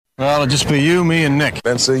Well, it'll just be you, me, and Nick.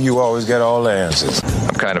 Spencer, you always get all the answers.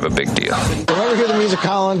 I'm kind of a big deal. Whenever you hear the music,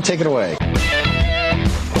 Colin, take it away.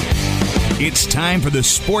 It's time for the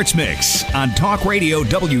Sports Mix on Talk Radio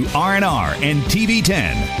WRNR and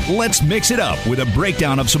TV10. Let's mix it up with a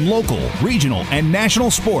breakdown of some local, regional, and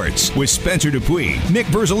national sports with Spencer Dupuis, Nick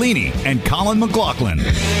Verzolini, and Colin McLaughlin.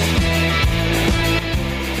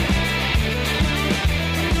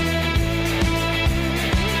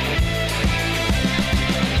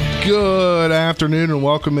 Good afternoon and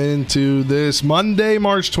welcome into this Monday,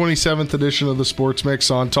 March 27th edition of the Sports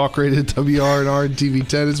Mix on Talk Radio WRNR and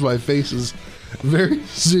TV10. As my face is very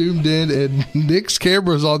zoomed in and Nick's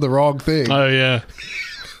camera's on the wrong thing. Oh, yeah.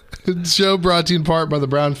 The show brought to you in part by the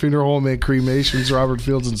Brown Funeral Home and Cremations, Robert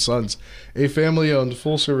Fields and Sons, a family-owned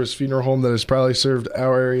full-service funeral home that has proudly served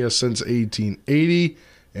our area since 1880.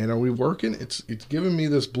 And are we working? It's giving me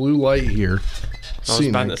this blue light here. I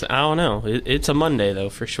don't know. It's a Monday, though,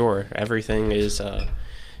 for sure. Everything is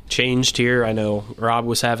changed here. I know Rob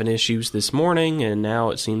was having issues this morning, and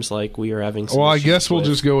now it seems like we are having some Well, I issues guess we'll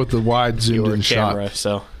just go with the wide zoomed-in camera, shot.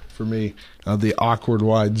 So. For me, the awkward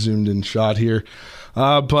wide zoomed-in shot here.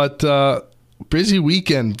 But busy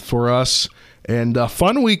weekend for us, and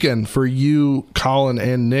fun weekend for you, Colin,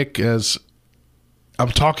 and Nick, as I'm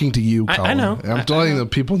talking to you, Colin. I know. I'm letting the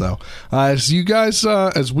people know. As you guys,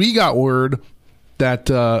 as we got word that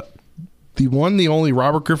the only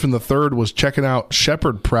Robert Griffin III was checking out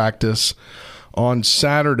Shepherd practice on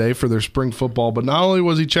Saturday for their spring football. But not only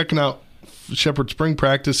was he checking out Shepherd spring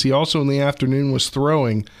practice, he also in the afternoon was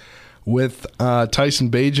throwing with Tyson,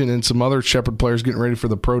 Bagent, and some other Shepherd players getting ready for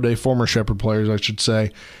the pro day, former Shepherd players, I should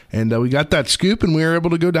say. And we got that scoop, and we were able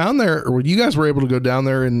to go down there, or you guys were able to go down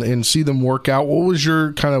there and see them work out. What was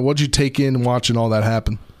your what'd you take in watching all that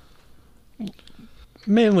happen?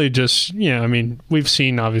 Mainly just, we've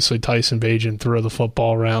seen, obviously, Tyson, Bagent throw the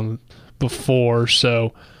football around before,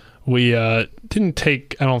 so we didn't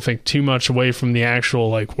take, I don't think, too much away from the actual,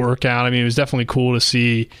 workout. I mean, it was definitely cool to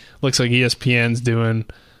see. Looks like ESPN's doing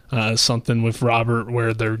something with Robert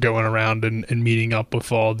where they're going around and meeting up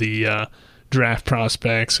with all the draft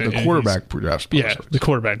prospects. The quarterback draft prospects. Yeah, the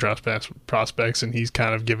quarterback draft prospects, and he's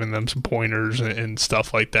kind of giving them some pointers and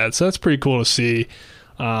stuff like that. So that's pretty cool to see.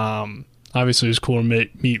 Obviously, it was cool to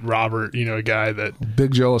meet Robert, a guy that...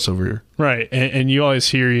 Big jealous over here. Right, and you always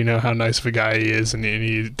hear, how nice of a guy he is, and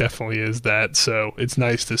he definitely is that. So it's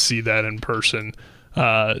nice to see that in person,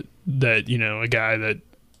 that, a guy that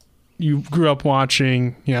you grew up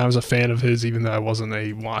watching. I was a fan of his, even though I wasn't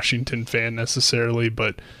a Washington fan necessarily,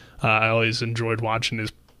 but I always enjoyed watching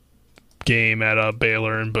his game at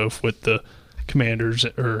Baylor, and both with the Commanders,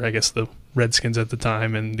 or I guess the Redskins at the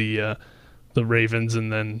time, and the Ravens, and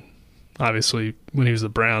then obviously when he was the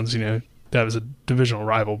Browns, that was a divisional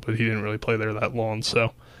rival, but he didn't really play there that long.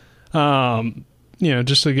 So,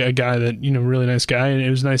 just a guy that, really nice guy, and it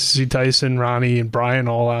was nice to see Tyson, Ronnie, and Brian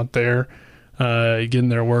all out there getting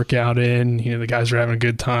their workout in. The guys were having a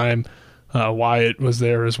good time. Wyatt was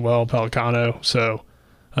there as well, Pelicano. So,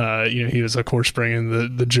 he was, of course,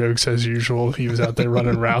 bringing the jokes as usual. He was out there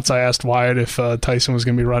running routes. I asked Wyatt if Tyson was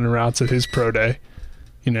going to be running routes at his pro day,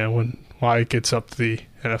 when Wyatt gets up to the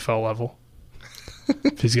NFL level.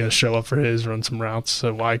 If he's going to show up for his, run some routes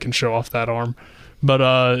so Wyatt can show off that arm.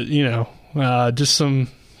 But, just some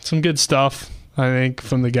good stuff, I think,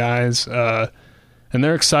 from the guys. And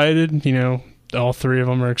they're excited, all three of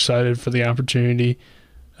them are excited for the opportunity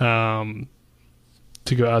to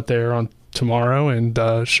go out there on tomorrow and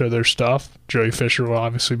show their stuff. Joey Fisher will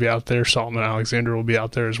obviously be out there. Solomon Alexander will be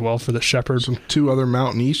out there as well for the Shepherd. Some two other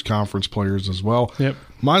Mountain East Conference players as well. Yep.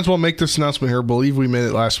 Might as well make this announcement here. I believe we made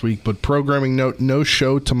it last week, but programming note, no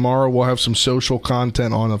show tomorrow. We'll have some social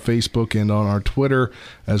content on Facebook and on our Twitter,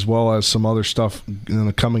 as well as some other stuff in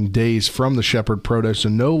the coming days from the Shepherd Pro Day. So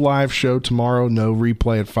no live show tomorrow, no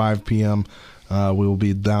replay at 5 p.m. We will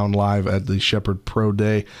be down live at the Shepherd Pro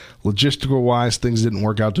Day. Logistical-wise, things didn't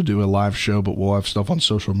work out to do a live show, but we'll have stuff on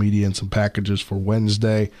social media and some packages for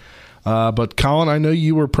Wednesday. But, Colin, I know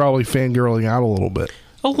you were probably fangirling out a little bit.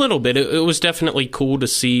 A little bit. It was definitely cool to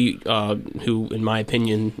see who, in my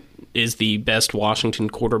opinion, is the best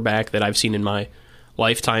Washington quarterback that I've seen in my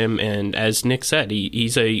lifetime. And as Nick said,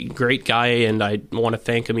 he's a great guy, and I want to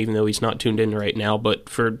thank him, even though he's not tuned in right now, but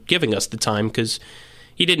for giving us the time, because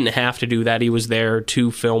he didn't have to do that. He was there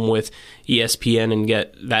to film with ESPN and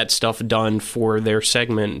get that stuff done for their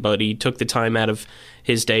segment, but he took the time out of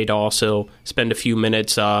his day to also spend a few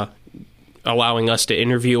minutes allowing us to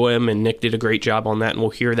interview him, and Nick did a great job on that, and we'll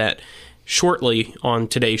hear that shortly on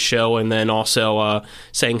today's show. And then also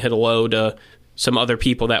saying hello to some other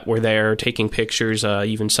people that were there taking pictures,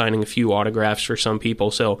 even signing a few autographs for some people.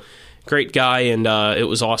 So great guy, and it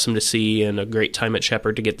was awesome to see, and a great time at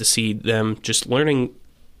Shepherd to get to see them just learning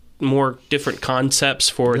more different concepts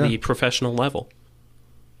for the professional level.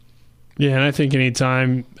 Yeah, and I think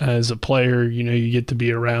anytime as a player, you get to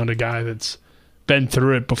be around a guy that's been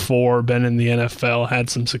through it before, been in the NFL, had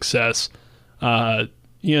some success,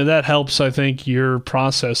 that helps, I think, your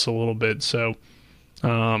process a little bit. So,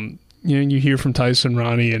 you hear from Tyson,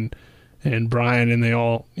 Ronnie, and Brian, and they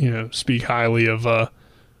all, speak highly of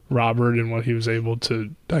Robert and what he was able to,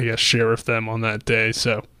 I guess, share with them on that day.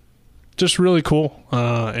 So just really cool.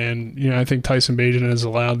 And, I think Tyson Bagent has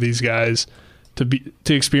allowed these guys to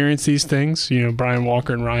experience these things. Brian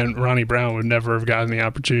Walker and Ronnie Brown would never have gotten the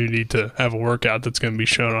opportunity to have a workout that's going to be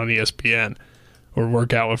shown on ESPN or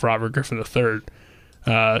work out with Robert Griffin III.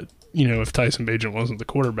 If Tyson Bagent wasn't the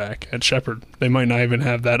quarterback at Shepherd, they might not even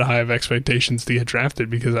have that high of expectations to get drafted,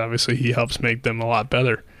 because obviously he helps make them a lot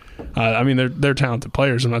better. They're talented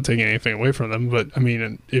players. I'm not taking anything away from them, but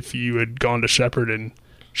if you had gone to Shepherd and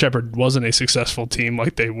Shepherd wasn't a successful team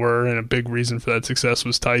like they were, and a big reason for that success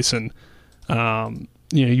was Tyson,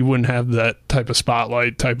 you wouldn't have that type of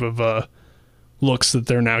spotlight, type of looks that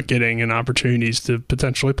they're now getting, and opportunities to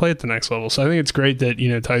potentially play at the next level. So I think it's great that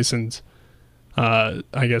Tyson's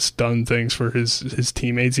done things for his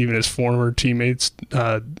teammates, even his former teammates,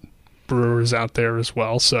 Brewers out there as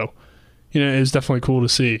well. So it was definitely cool to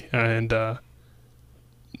see, and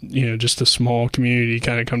just a small community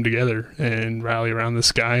kind of come together and rally around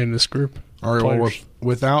this guy and this group. All right, well,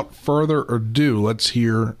 without further ado, let's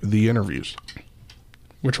hear the interviews.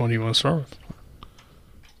 Which one do you want to start with?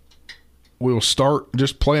 We'll start,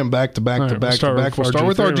 just play them back to back to back to back. We'll start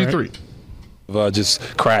with RG3. Right? Just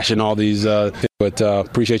crashing all these but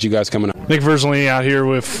appreciate you guys coming up. Nick Verzolini out here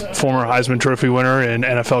with former Heisman Trophy winner and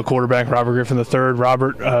NFL quarterback Robert Griffin III.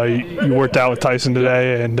 Robert, you worked out with Tyson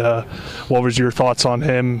today, and what was your thoughts on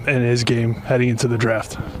him and his game heading into the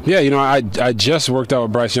draft? Yeah, I just worked out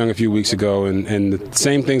with Bryce Young a few weeks ago, and the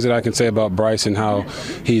same things that I can say about Bryce and how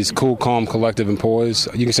he's cool, calm, collective, and poised,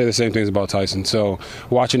 you can say the same things about Tyson. So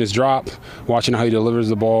watching his drop, watching how he delivers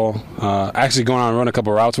the ball, actually going on and run a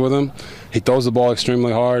couple routes with him. He throws the ball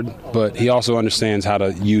extremely hard, but he also understands how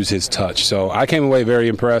to use his touch. So I came away very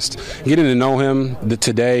impressed. Getting to know him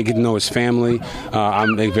today, getting to know his family,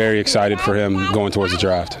 I'm very excited for him going towards the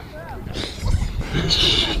draft.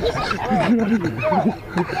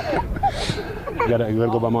 You gotta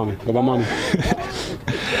go by mommy. Go by mommy.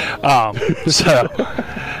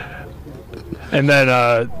 And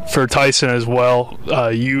then for Tyson as well,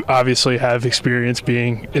 you obviously have experience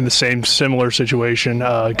being in the similar situation,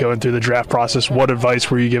 going through the draft process. What advice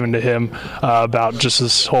were you given to him about just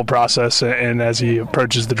this whole process and as he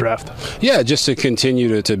approaches the draft? Yeah, just to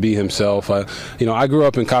continue to be himself. I grew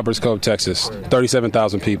up in Coppers Cove, Texas,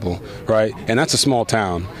 37,000 people, right? And that's a small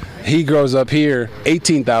town. He grows up here,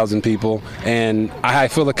 18,000 people, and I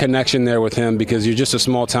feel a connection there with him because you're just a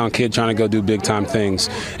small town kid trying to go do big time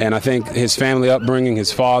things. And I think his family upbringing,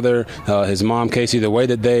 his father, his mom, Casey, the way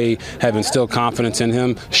that they have instilled confidence in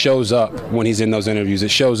him shows up when he's in those interviews.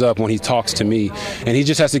 It shows up when he talks to me. And he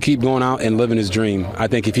just has to keep going out and living his dream. I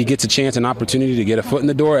think if he gets a chance, an opportunity to get a foot in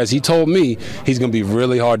the door, as he told me, he's going to be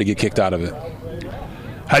really hard to get kicked out of it.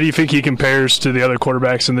 How do you think he compares to the other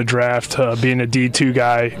quarterbacks in the draft? Being a D2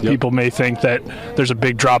 guy, people may think that there's a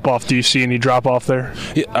big drop-off. Do you see any drop-off there?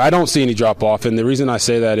 Yeah, I don't see any drop-off, and the reason I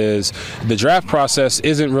say that is the draft process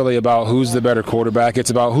isn't really about who's the better quarterback. It's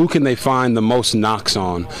about who can they find the most knocks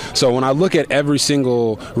on. So when I look at every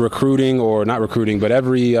single recruiting, or not recruiting, but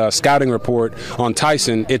every scouting report on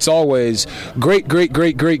Tyson, it's always great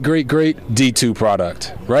D2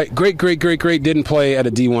 product, right? Great, didn't play at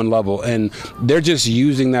a D1 level, and they're just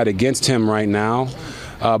using that against him right now.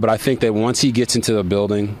 But I think that once he gets into the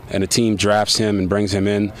building and a team drafts him and brings him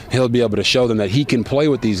in, he'll be able to show them that he can play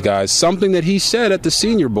with these guys. Something that he said at the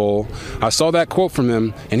Senior Bowl. I saw that quote from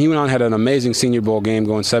him, and he went on and had an amazing Senior Bowl game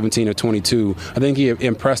going 17 or 22. I think he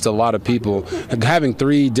impressed a lot of people. Having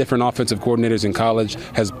 3 different offensive coordinators in college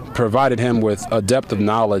has provided him with a depth of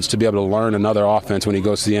knowledge to be able to learn another offense when he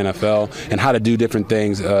goes to the NFL and how to do different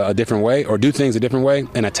things a different way, or do things a different way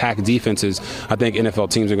and attack defenses. I think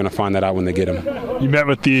NFL teams are going to find that out when they get him. You met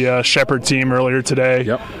with the Shepherd team earlier today.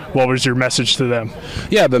 Yep. What was your message to them?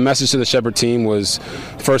 Yeah, the message to the Shepherd team was,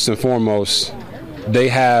 first and foremost, they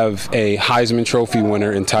have a Heisman Trophy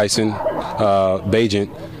winner in Tyson Bagent,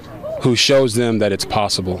 who shows them that it's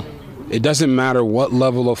possible. It doesn't matter what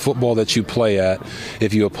level of football that you play at.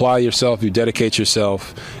 If you apply yourself, you dedicate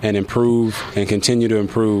yourself, and improve and continue to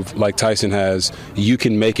improve like Tyson has, you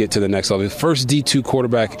can make it to the next level. The first D2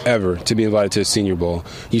 quarterback ever to be invited to a Senior Bowl.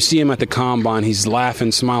 You see him at the Combine. He's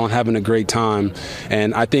laughing, smiling, having a great time,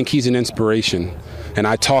 and I think he's an inspiration. And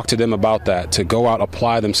I talk to them about that, to go out,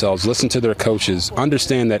 apply themselves, listen to their coaches,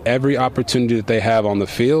 understand that every opportunity that they have on the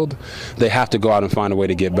field, they have to go out and find a way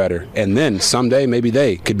to get better. And then someday, maybe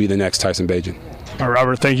they could be the next Tyson Bagent. All right,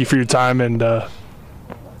 Robert, thank you for your time, and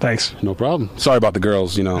thanks. No problem. Sorry about the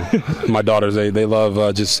girls, My daughters, they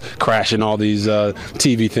love just crashing all these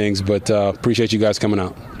TV things, but appreciate you guys coming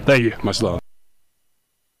out. Thank you. Much love.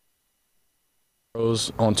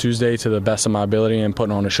 On Tuesday to the best of my ability and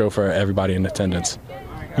putting on a show for everybody in attendance.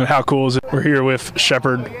 And how cool is it? We're here with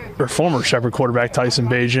former Shepherd quarterback Tyson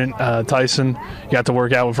Bagent. Tyson, you got to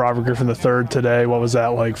work out with Robert Griffin III today. What was that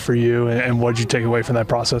like for you, and what did you take away from that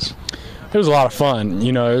process? It was a lot of fun.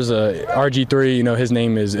 It was a RG3. His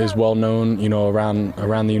name is well known.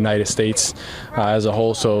 Around the United States as a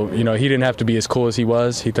whole. So he didn't have to be as cool as he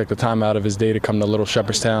was. He took the time out of his day to come to Little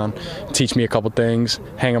Shepherdstown, teach me a couple things,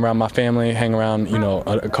 hang around my family, hang around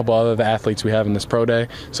a couple other athletes we have in this pro day.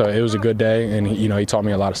 So it was a good day, and he taught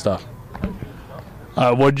me a lot of stuff.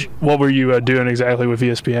 What were you doing exactly with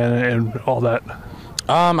ESPN and all that?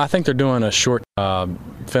 I think they're doing a short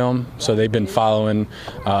film, so they've been following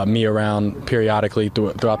me around periodically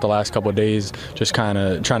throughout the last couple of days, just kind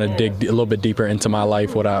of trying to dig a little bit deeper into my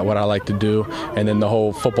life, what I like to do, and then the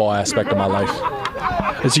whole football aspect of my life.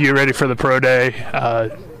 As you get ready for the pro day,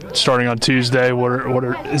 starting on Tuesday,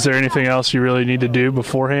 is there anything else you really need to do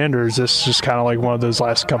beforehand, or is this just kind of like one of those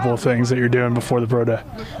last couple of things that you're doing before the pro day?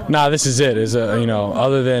 Nah, this is it.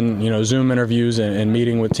 Other than Zoom interviews and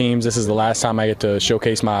meeting with teams, this is the last time I get to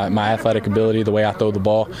showcase my athletic ability, the way I throw the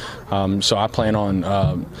ball. So I plan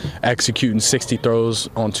on executing 60 throws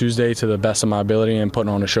on Tuesday to the best of my ability and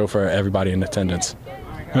putting on a show for everybody in attendance.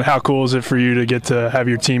 And how cool is it for you to get to have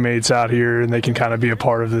your teammates out here and they can kind of be a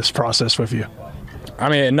part of this process with you? I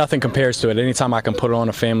mean, nothing compares to it. Anytime I can put it on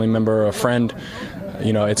a family member or a friend,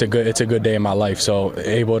 it's a good day in my life. So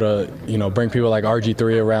able to, bring people like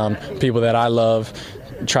RG3 around, people that I love,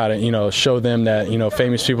 try to, show them that,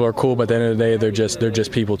 famous people are cool, but at the end of the day, they're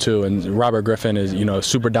just people too. And Robert Griffin is,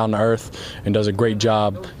 super down to earth and does a great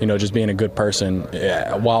job, just being a good person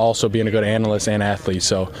while also being a good analyst and athlete.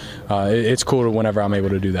 So it's cool whenever I'm able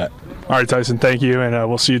to do that. All right, Tyson, thank you, and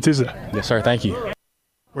we'll see you Tuesday. Yes, sir. Thank you.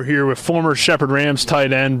 We're here with former Shepherd Rams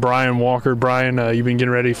tight end Brian Walker. Brian, you've been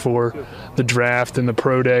getting ready for the draft and the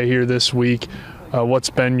pro day here this week. What's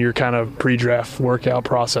been your kind of pre-draft workout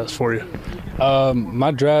process for you?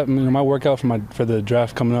 My workout for the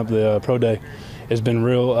draft coming up, the pro day, has been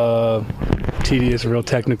real tedious, real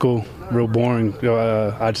technical, real boring.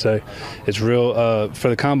 I'd say it's real for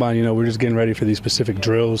the combine. We're just getting ready for these specific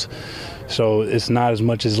drills. So it's not as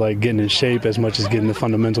much as like getting in shape as much as getting the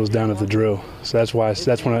fundamentals down of the drill. So that's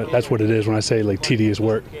what it is when I say like tedious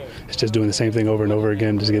work. It's just doing the same thing over and over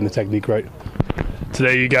again, just getting the technique right.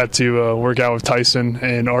 Today you got to work out with Tyson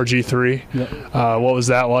and RG3. Yep. What was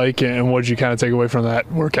that like, and what did you kind of take away from that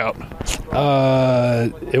workout?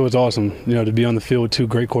 It was awesome. To be on the field with two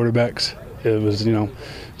great quarterbacks. It was,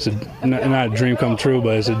 it's not a dream come true,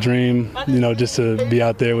 but it's a dream, just to be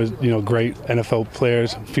out there with, great NFL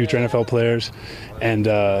players, future NFL players, and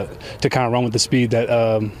to kind of run with the speed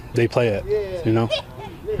that they play at,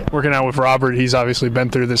 Working out with Robert, he's obviously been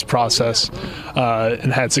through this process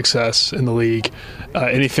and had success in the league.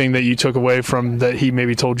 Anything that you took away from that he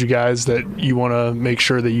maybe told you guys that you want to make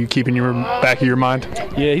sure that you keep in your back of your mind?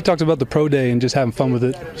 Yeah, he talked about the pro day and just having fun with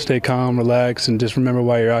it. Stay calm, relax, and just remember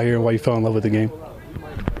why you're out here and why you fell in love with the game.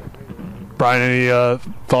 Brian, any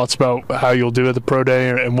thoughts about how you'll do at the pro day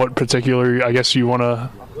and what particular, I guess, you want to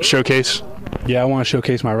showcase? Yeah, I want to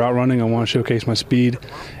showcase my route running. I want to showcase my speed,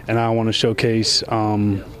 and I want to showcase how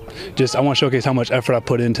much effort I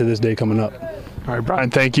put into this day coming up. All right, Brian,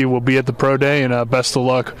 thank you. We'll be at the pro day, and best of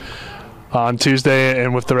luck on Tuesday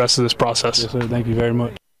and with the rest of this process. Yes, sir. Thank you very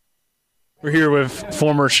much. We're here with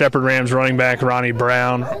former Shepherd Rams running back Ronnie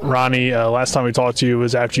Brown. Ronnie, last time we talked to you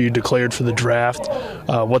was after you declared for the draft.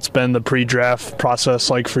 What's been the pre-draft process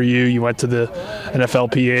like for you? You went to the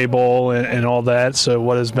NFLPA Bowl and all that, so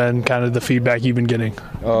what has been kind of the feedback you've been getting?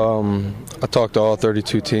 I talked to all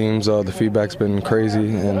 32 teams. The feedback's been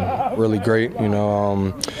crazy and really great.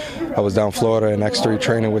 I was down in Florida in X3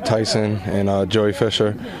 training with Tyson and Joey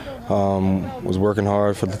Fisher. Was working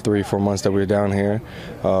hard for the 3-4 months that we were down here.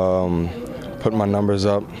 Putting my numbers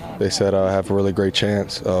up. They said I have a really great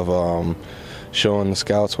chance of showing the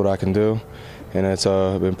scouts what I can do. And it's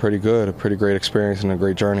been pretty good, a pretty great experience and a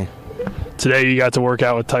great journey. today you got to work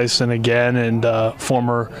out with Tyson again and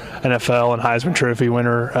former NFL and Heisman Trophy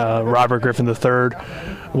winner Robert Griffin III.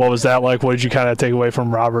 What was that like? What did you kind of take away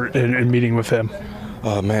from Robert in meeting with him?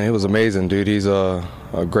 Man, it was amazing, dude. He's a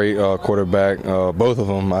great quarterback, both of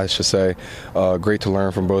them, I should say. Great to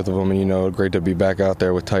learn from both of them, and, great to be back out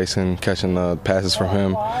there with Tyson, catching the passes from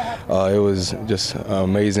him. It was just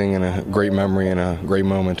amazing and a great memory and a great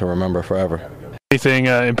moment to remember forever. Anything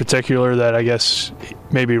in particular that I guess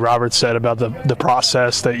maybe Robert said about the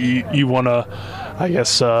process that you want to, I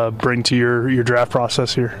guess, bring to your draft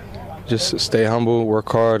process here? Just stay humble, work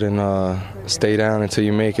hard, and stay down until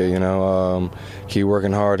you make it, keep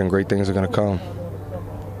working hard and great things are going to come.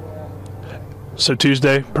 So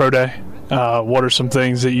Tuesday, Pro Day, what are some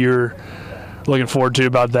things that you're looking forward to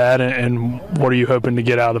about that, and what are you hoping to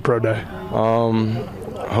get out of the Pro Day?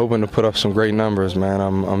 Hoping to put up some great numbers, man.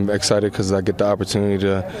 I'm excited because I get the opportunity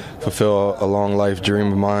to fulfill a long life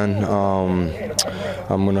dream of mine.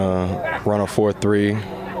 I'm going to run a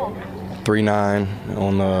 4.3. 3.9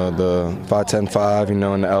 on the 5.10.5,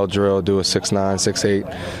 in the L drill, do a 6.9,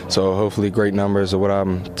 6.8. So hopefully great numbers of what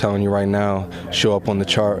I'm telling you right now show up on the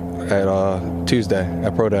chart at Tuesday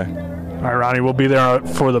at Pro Day. All right, Ronnie, we'll be there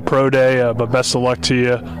for the Pro Day, but best of luck to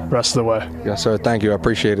you rest of the way. Yes, sir. Thank you. I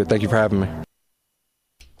appreciate it. Thank you for having me.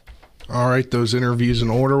 All right, those interviews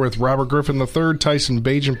in order with Robert Griffin III, Tyson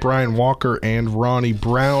Bagent, Brian Walker, and Ronnie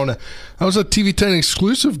Brown. That was a TV10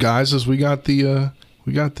 exclusive, guys, as we got the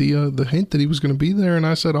hint that he was going to be there, and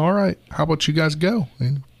I said, all right, how about you guys go?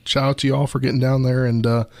 And shout out to y'all for getting down there and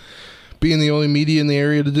being the only media in the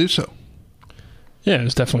area to do so. Yeah, it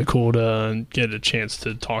was definitely cool to get a chance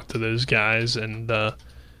to talk to those guys, and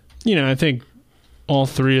I think all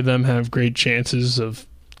three of them have great chances of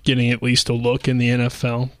getting at least a look in the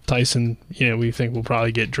NFL. Tyson, we think will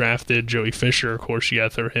probably get drafted. Joey Fisher, of course, you got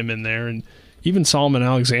to throw him in there, and even Solomon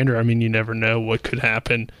Alexander. I mean, you never know what could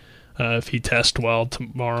happen. If he tests well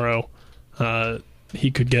tomorrow, he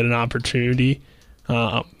could get an opportunity.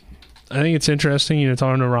 I think it's interesting,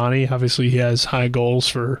 talking to Ronnie. Obviously, he has high goals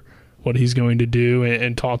for what he's going to do,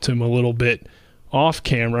 and talked to him a little bit off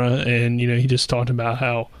camera. And he just talked about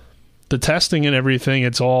how the testing and everything,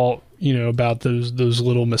 it's all about those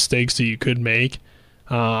little mistakes that you could make.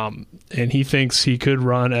 And he thinks he could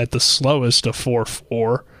run at the slowest a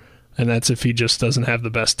 4.4, and that's if he just doesn't have the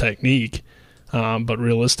best technique. But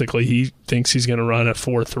realistically, he thinks he's going to run at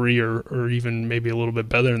 4.3 or even maybe a little bit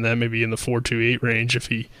better than that, maybe in the 4.28 range if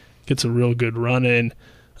he gets a real good run in.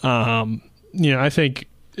 I think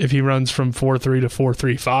if he runs from 4.3 to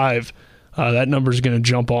 4.35, that number is going to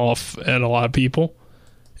jump off at a lot of people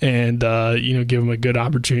and, give him a good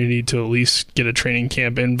opportunity to at least get a training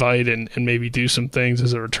camp invite and maybe do some things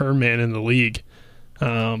as a return man in the league.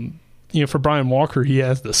 For Brian Walker, he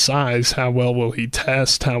has the size. How well will he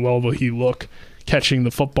test? How well will he look catching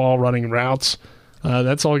the football, running routes?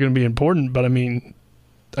 That's all going to be important. But, I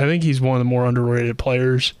think he's one of the more underrated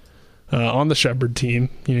players on the Shepherd team.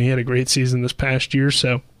 He had a great season this past year,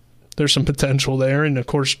 so there's some potential there. And, of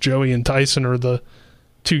course, Joey and Tyson are the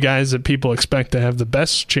two guys that people expect to have the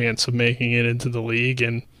best chance of making it into the league.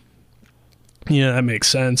 And, that makes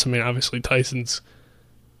sense. Obviously, Tyson's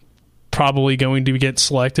probably going to get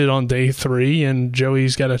selected on day 3, and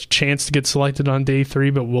Joey's got a chance to get selected on day 3,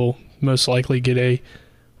 but will most likely get a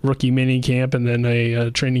rookie mini camp and then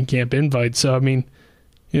a training camp invite. So,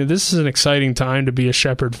 this is an exciting time to be a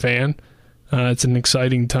Shepherd fan. It's an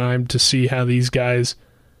exciting time to see how these guys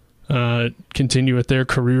continue with their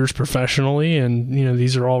careers professionally, and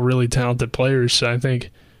these are all really talented players. So I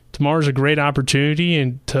think tomorrow's a great opportunity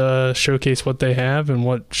and to showcase what they have and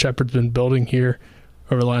what Shepherd's been building here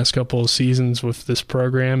over the last couple of seasons with this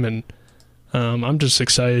program. And I'm just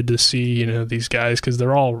excited to see these guys, because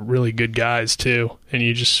they're all really good guys too, and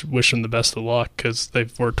you just wish them the best of luck because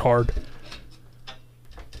they've worked hard.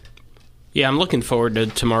 Yeah, I'm looking forward to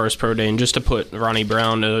tomorrow's Pro Day. And just to put Ronnie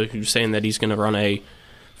Brown, who's saying that he's going to run a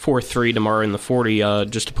 4.3 tomorrow in the 40,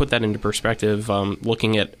 just to put that into perspective,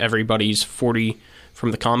 looking at everybody's 40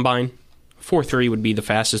 from the Combine, 4.3 would be the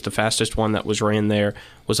fastest. The fastest one that was ran there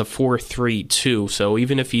was a 4.32. So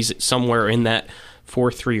even if he's somewhere in that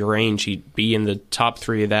 4.3 range, he'd be in the top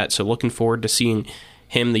 3 of that. So looking forward to seeing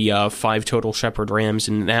him, the 5 total Shepherd Rams.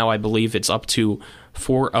 And now I believe it's up to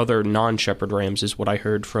 4 other non-Shepherd Rams is what I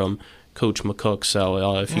heard from Coach McCook.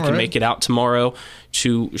 So if you can make it out tomorrow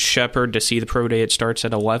to Shepherd to see the Pro Day, it starts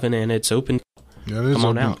at 11 and it's open. Yeah, it is Come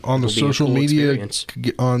on out. On the It'll social be a cool media, experience.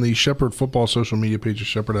 on the Shepherd football social media page of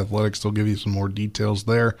Shepherd Athletics, they'll give you some more details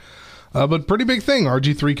there. But pretty big thing.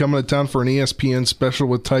 RG3 coming to town for an ESPN special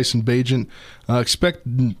with Tyson Bagent.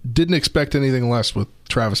 Didn't expect anything less with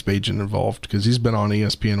Travis Bagent involved because he's been on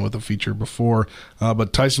ESPN with a feature before.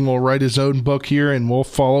 But Tyson will write his own book here, and we'll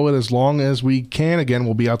follow it as long as we can. Again,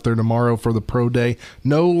 we'll be out there tomorrow for the Pro Day.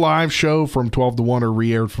 No live show from 12 to 1 or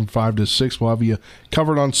re-aired from 5 to 6. We'll have you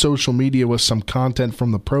covered on social media with some content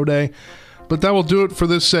from the Pro Day. But that will do it for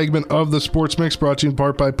this segment of the Sports Mix, brought to you in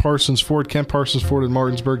part by Parsons Ford. Kent Parsons Ford in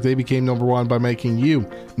Martinsburg. They became number one by making you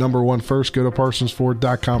number one first. Go to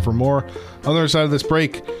ParsonsFord.com for more. On the other side of this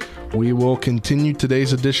break, we will continue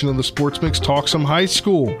today's edition of the Sports Mix, talk some high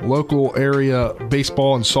school, local area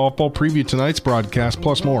baseball and softball, preview tonight's broadcast,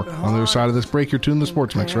 plus more. On the other side of this break, you're tuned to the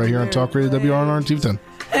Sports Mix right here on Talk Radio WRNR and TV 10.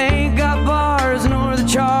 Ain't got bars nor the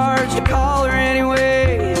charge to call her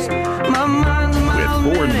anyways. My mind's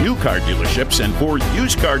With 4 new car dealerships and 4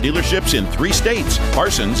 used car dealerships in 3 states,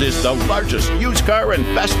 Parsons is the largest used car and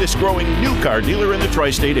fastest growing new car dealer in the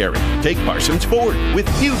tri-state area. Take Parsons Ford with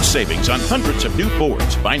huge savings on hundreds of new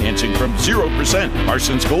Fords, financing from 0%,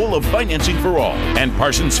 Parsons' goal of financing for all, and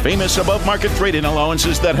Parsons' famous above-market trade-in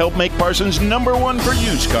allowances that help make Parsons number one for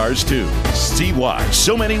used cars too. See why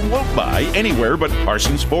so many won't buy anywhere but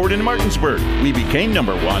Parsons Ford in Martinsburg. We became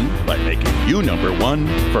number one by making you number one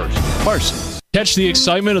first. Parsons. Catch the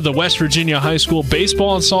excitement of the West Virginia high school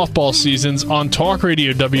baseball and softball seasons on Talk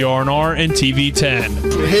Radio WRNR and TV 10.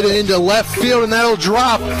 Hit it into left field, and that'll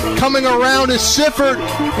drop. Coming around is Sifford,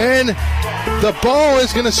 and the ball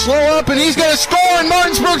is going to slow up, and he's going to score, and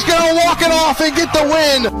Martinsburg's going to walk it off and get the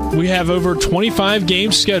win. We have over 25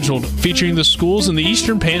 games scheduled featuring the schools in the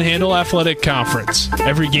Eastern Panhandle Athletic Conference.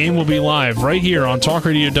 Every game will be live right here on Talk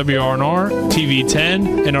Radio WRNR, TV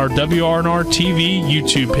 10, and our WRNR TV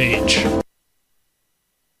YouTube page.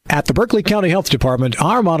 At the Berkeley County Health Department,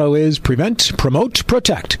 our motto is prevent, promote,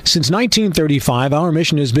 protect. Since 1935, our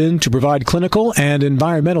mission has been to provide clinical and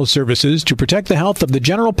environmental services to protect the health of the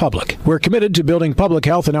general public. We're committed to building public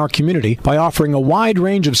health in our community by offering a wide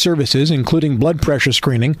range of services, including blood pressure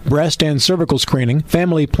screening, breast and cervical screening,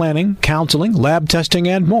 family planning, counseling, lab testing,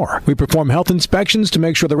 and more. We perform health inspections to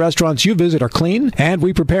make sure the restaurants you visit are clean, and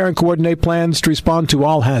we prepare and coordinate plans to respond to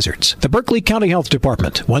all hazards. The Berkeley County Health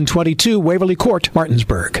Department, 122 Waverly Court,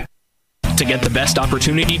 Martinsburg. To get the best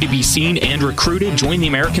opportunity to be seen and recruited, join the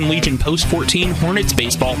American Legion Post 14 Hornets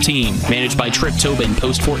baseball team. Managed by Trip Tobin,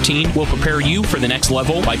 Post 14 will prepare you for the next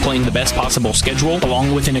level by playing the best possible schedule,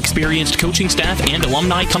 along with an experienced coaching staff and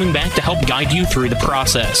alumni coming back to help guide you through the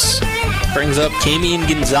process. Brings up Camion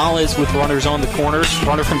Gonzalez with runners on the corners.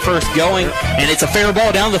 Runner from first going, and it's a fair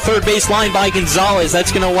ball down the third base line by Gonzalez.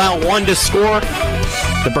 That's going to allow one to score.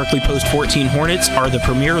 The Berkeley Post 14 Hornets are the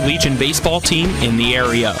premier Legion baseball team in the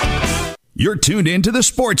area. You're tuned in to the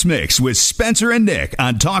Sports Mix with Spencer and Nick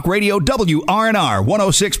on Talk Radio WRNR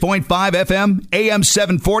 106.5 FM, AM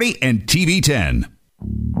 740, and TV 10.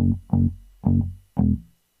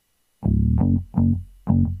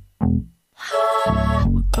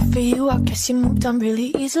 But for you, I guess you moved on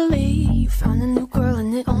really easily. You found a new girl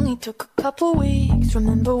and it only took a couple weeks.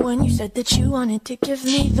 Remember when you said that you wanted to give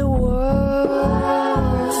me the world?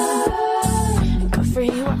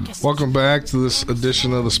 Welcome back to this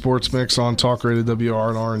edition of the Sports Mix on Talk Radio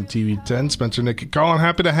WRNR and TV 10. Spencer, Nick, and Colin,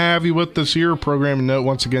 happy to have you with us here. Programming note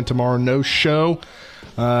once again tomorrow, no show,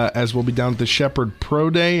 as we'll be down at the Shepherd Pro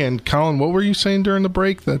Day. And Colin, what were you saying during the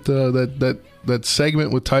break? That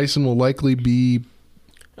segment with Tyson will likely be.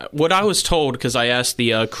 What I was told, because I asked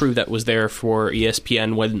the crew that was there for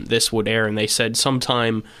ESPN when this would air, and they said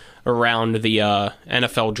sometime around the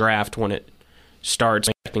NFL draft when it starts,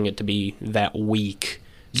 expecting it to be that week.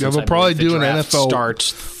 Yeah, they'll probably do an NFL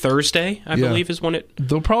starts Thursday, I believe, is when it.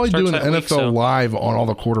 They'll probably do an NFL live on all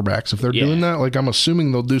the quarterbacks. If they're doing that, like I'm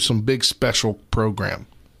assuming they'll do some big special program.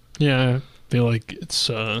 Yeah, I feel like it's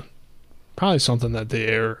probably something that they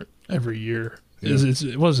air every year. Yeah.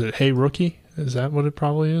 Was it Hey Rookie? Is that what it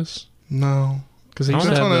probably is? No. Because it's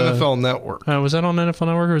on NFL Network. Was that on NFL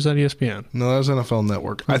Network or was that ESPN? No, that was NFL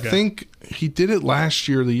Network. Okay. I think he did it last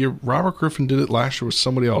year. The year Robert Griffin did it last year with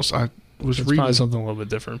somebody else. It's probably something a little bit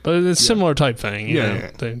different, but it's similar type thing. You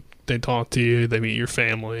know? They talk to you, they meet your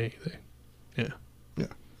family.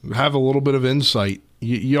 Have a little bit of insight.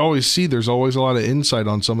 You always see there's always a lot of insight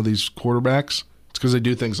on some of these quarterbacks. It's because they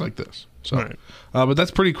do things like this. So, right. But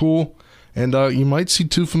that's pretty cool. And you might see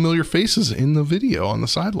two familiar faces in the video on the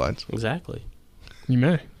sidelines. Exactly. You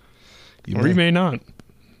may. You may not.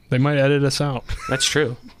 They might edit us out. That's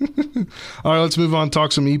true. All right, let's move on.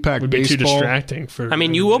 Talk some EPAC Would be baseball. too distracting for. I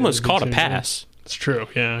mean, you almost caught a pass. It's true.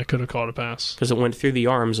 Yeah, I could have caught a pass because it went through the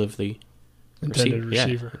arms of the intended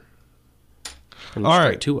receiver. and All straight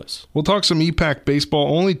right. to us. We'll talk some EPAC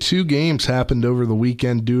baseball. Only 2 games happened over the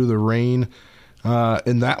weekend due to the rain,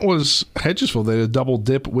 and that was Hedgesville. They had a double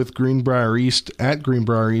dip with Greenbrier East at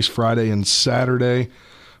Greenbrier East Friday and Saturday.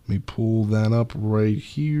 Let me pull that up right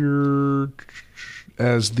here.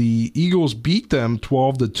 As the Eagles beat them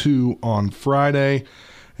 12-2 on Friday.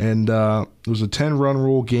 And it was a 10-run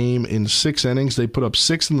rule game in 6 innings. They put up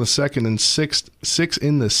 6 in the second and 6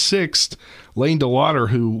 in the sixth. Lane DeLauder,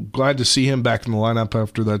 who glad to see him back in the lineup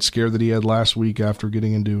after that scare that he had last week after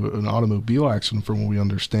getting into an automobile accident, from what we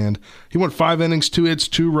understand. He went 5 innings, 2 hits,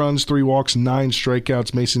 2 runs, 3 walks, 9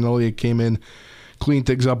 strikeouts. Mason Elliott came in, cleaned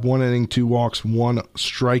things up, 1 inning, 2 walks, 1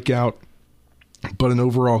 strikeout. But an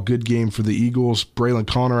overall good game for the Eagles. Braylon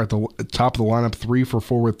Connor at the top of the lineup, 3 for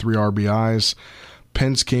 4 with 3 RBIs.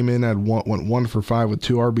 Pence came in at went 1 for 5 with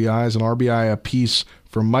 2 RBIs, an RBI apiece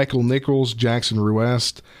for Michael Nichols, Jackson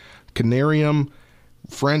Ruest, Canarium,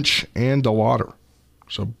 French, and DeLauder.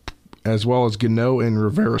 So, as well as Gano and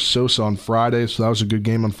Rivera Sosa on Friday. So that was a good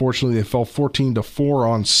game. Unfortunately, they fell 14-4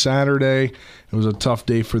 on Saturday. It was a tough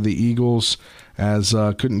day for the Eagles, as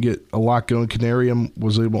couldn't get a lot going. Canarium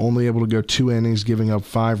was only able to go 2 innings, giving up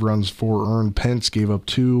 5 runs, 4 earned. Pence gave up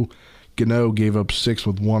 2. Gano gave up 6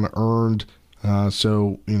 with 1 earned.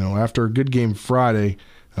 So, after a good game Friday,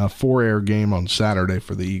 a 4-error game on Saturday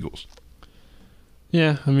for the Eagles.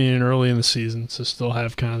 Yeah, I mean, early in the season, so still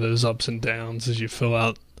have kind of those ups and downs as you fill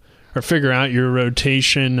out or figure out your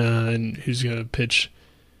rotation and who's going to pitch,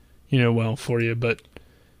 well for you. But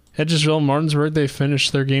Hedgesville, Martinsburg, they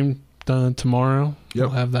finish their game tomorrow. Yep. We'll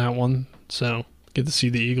have that one. So get to see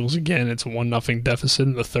the Eagles again. It's a 1-0 deficit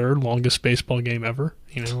in the third, longest baseball game ever.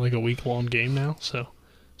 Like a week-long game now. So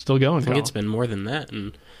still going. I think it's been more than that,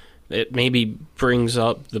 and it maybe brings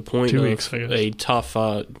up the point 2 weeks, of a tough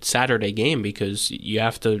Saturday game, because you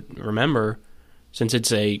have to remember, since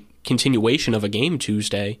it's a continuation of a game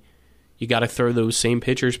Tuesday, you got to throw those same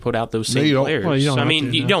pitchers, put out those same players. Well,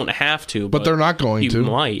 you don't have to, but they're not going to. You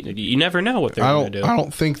might. You never know what they're going to do. I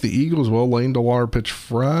don't think the Eagles will. Lane DeLauder pitched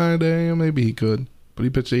Friday. Maybe he could, but he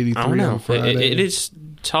pitched 83 I don't know. on Friday. It is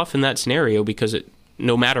tough in that scenario, because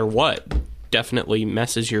no matter what, definitely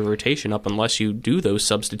messes your rotation up unless you do those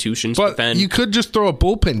substitutions. But then you could just throw a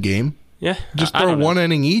bullpen game. Yeah. Just throw 1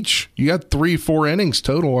 inning each. You got 3-4 innings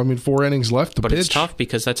total. I mean, 4 innings left to pitch. But it's tough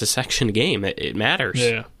because that's a section game. It matters.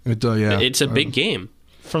 Yeah. It's a big game.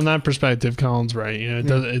 From that perspective, Colin's right.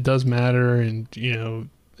 It does matter, and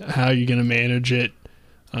how you're going to manage it.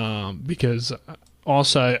 Because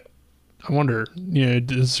also, I wonder,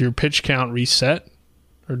 does your pitch count reset?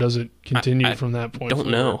 Or does it continue from that point? I don't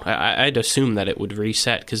know. I'd assume that it would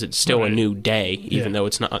reset, because it's still a new day, even though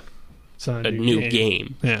it's not a new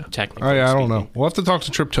game. Yeah, technically. I don't know. We'll have to talk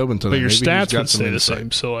to Trip Tobin today. But your Maybe stats would stay the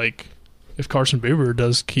same. So, if Carson Buber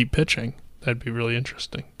does keep pitching, that'd be really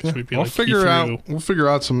interesting. Yeah. We'd be We'll figure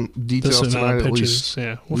out some details tonight, at least.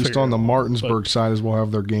 Yeah, at least on the Martinsburg side, as we'll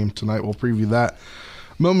have their game tonight. We'll preview that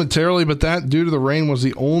momentarily, but that, due to the rain, was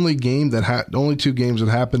the only 2 games that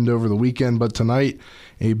happened over the weekend. But tonight,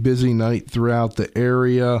 a busy night throughout the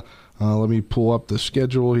area. Let me pull up the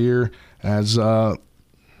schedule here, as the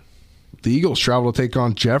Eagles travel to take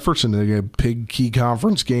on Jefferson in a big key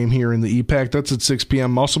conference game here in the EPAC. That's at 6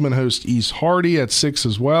 p.m. Musselman hosts East Hardy at 6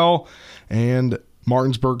 as well, and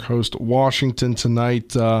Martinsburg hosts Washington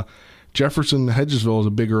tonight. Jefferson Hedgesville is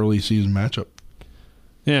a big early season matchup.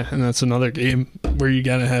 Yeah, and that's another game where you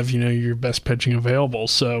got to have, your best pitching available.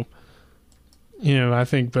 So, I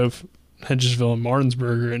think both Hedgesville and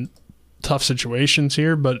Martinsburg are in tough situations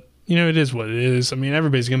here, but, it is what it is. I mean,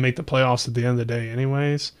 everybody's going to make the playoffs at the end of the day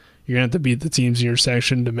anyways. You're going to have to beat the teams in your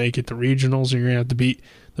section to make it to regionals. You're going to have to beat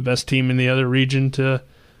the best team in the other region to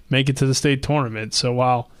make it to the state tournament. So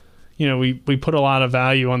while, we put a lot of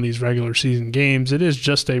value on these regular season games, it is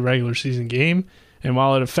just a regular season game. And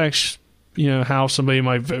while it affects how somebody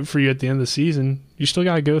might vote for you at the end of the season, you still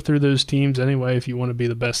got to go through those teams anyway if you want to be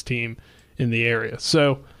the best team in the area.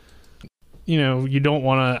 So, you don't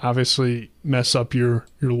want to obviously mess up your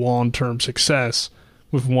long-term success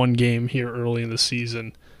with one game here early in the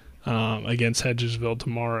season against Hedgesville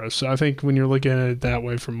tomorrow. So I think when you're looking at it that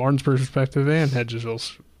way from Martinsburg's perspective and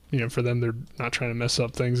Hedgesville's, for them, they're not trying to mess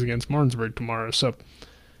up things against Martinsburg tomorrow. So,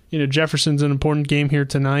 Jefferson's an important game here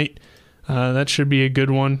tonight. That should be a good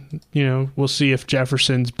one. We'll see if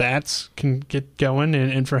Jefferson's bats can get going.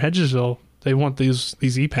 And for Hedgesville, they want these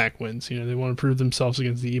EPAC wins. They want to prove themselves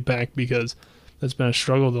against the EPAC, because that's been a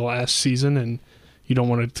struggle the last season, and you don't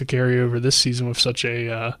want it to carry over this season with such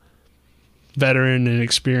a veteran and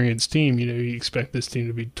experienced team. You expect this team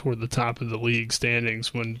to be toward the top of the league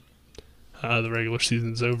standings when the regular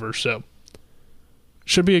season's over. So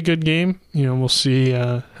should be a good game. We'll see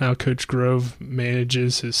how Coach Grove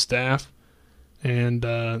manages his staff. And,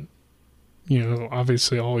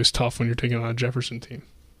 obviously always tough when you're taking on a Jefferson team.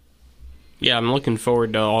 Yeah, I'm looking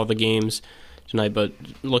forward to all the games tonight, but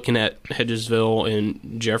looking at Hedgesville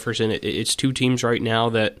and Jefferson, it's two teams right now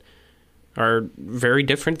that are very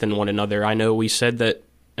different than one another. I know we said that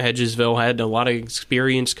Hedgesville had a lot of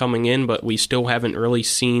experience coming in, but we still haven't really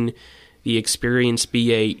seen the experience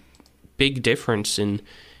be a big difference in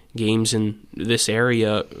games in this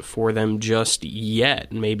area for them just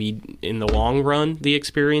yet. Maybe in the long run, the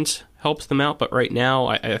experience helps them out, but right now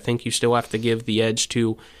I think you still have to give the edge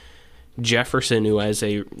to Jefferson, who has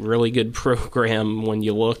a really good program when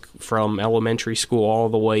you look from elementary school all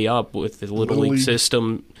the way up with the Little League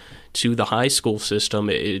system to the high school system.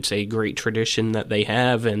 It's a great tradition that they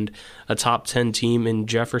have, and a top 10 team in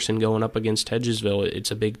Jefferson going up against Hedgesville,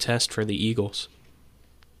 it's a big test for the Eagles.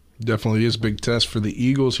 Definitely is a big test for the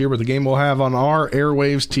Eagles here, but the game we'll have on our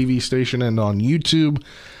airwaves TV station and on YouTube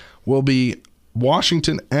will be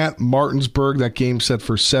Washington at Martinsburg. That game set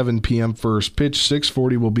for 7 p.m. first pitch.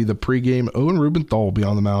 6:40 will be the pregame. Owen Rubenthal will be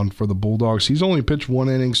on the mound for the Bulldogs. He's only pitched 1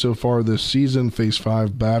 inning so far this season, faced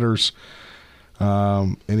 5 batters,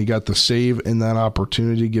 and he got the save in that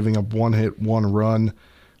opportunity, giving up 1 hit, 1 run,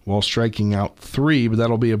 while striking out 3. But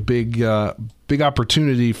that'll be a big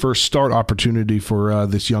opportunity, first start opportunity for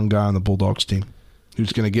this young guy on the Bulldogs team,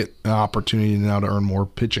 who's going to get an opportunity now to earn more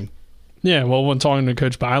pitching. Yeah, well, when talking to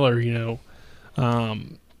Coach Byler,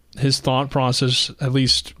 his thought process, at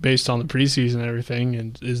least based on the preseason and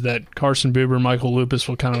everything, is that Carson Buber and Michael Lupus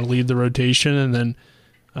will kind of lead the rotation, and then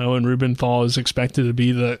Owen Rubenthal is expected to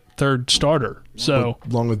be the third starter. So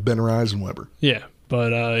along with Ben Reisenweber. Yeah,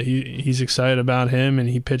 but he's excited about him, and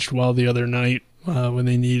he pitched well the other night when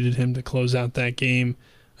they needed him to close out that game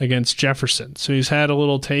against Jefferson. So he's had a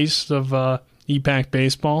little taste of EPAC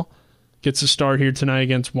baseball. Gets a start here tonight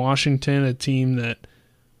against Washington, a team that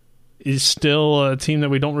is still a team that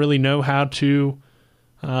we don't really know how to,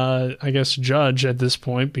 judge at this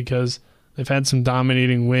point, because they've had some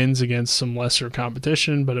dominating wins against some lesser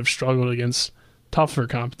competition, but have struggled against tougher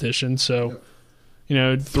competition. So,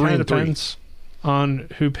 it kind of depends on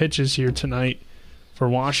who pitches here tonight for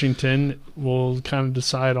Washington. Will kind of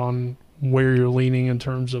decide on where you're leaning in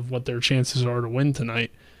terms of what their chances are to win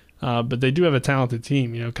tonight. But they do have a talented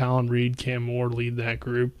team. Colin Reed, Cam Moore lead that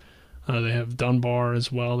group. They have Dunbar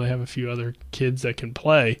as well. They have a few other kids that can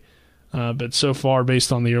play. But so far,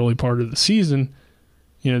 based on the early part of the season,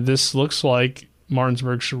 this looks like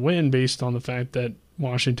Martinsburg should win based on the fact that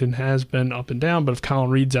Washington has been up and down. But if Colin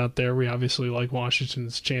Reed's out there, we obviously like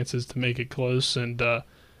Washington's chances to make it close and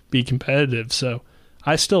be competitive. So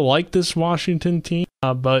I still like this Washington team,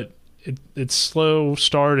 but its slow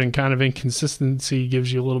start and kind of inconsistency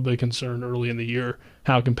gives you a little bit of concern early in the year.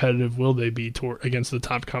 How competitive will they be against the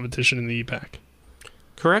top competition in the EPAC?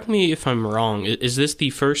 Correct me if I'm wrong. Is this the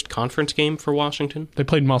first conference game for Washington? They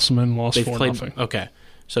played Musselman, lost 4-0. Okay,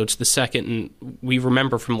 so it's the second, and we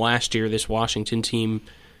remember from last year this Washington team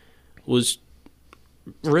was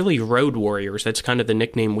really road warriors. That's kind of the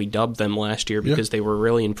nickname we dubbed them last year, because they were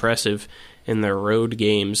really impressive in their road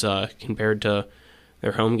games compared to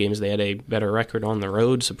their home games. They had a better record on the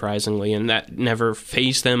road, surprisingly, and that never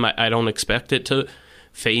fazed them. I don't expect it to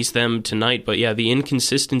phase them tonight, but yeah, the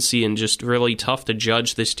inconsistency and just really tough to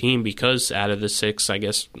judge this team, because out of the 6, I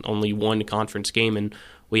guess only 1 conference game, and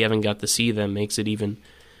we haven't got to see them, makes it even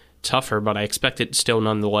tougher. But I expect it still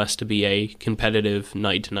nonetheless to be a competitive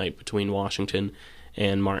night tonight between Washington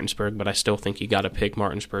and Martinsburg, but I still think you got to pick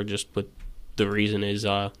Martinsburg just with the reason is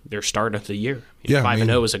their start of the year.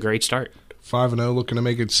 5-0 is a great start. 5-0, looking to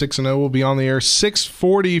make it 6-0. We'll be on the air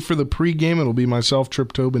 6:40 for the pregame. It'll be myself,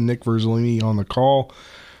 Trip Tobin, Nick Verzolini on the call.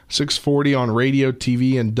 6:40 on radio,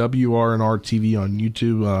 TV, and WRNR TV on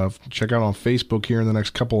YouTube. Check out on Facebook here in the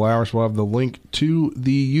next couple hours. We'll have the link to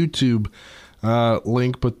the YouTube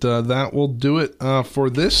link, but that will do it for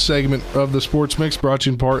this segment of the Sports Mix, brought to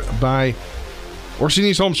you in part by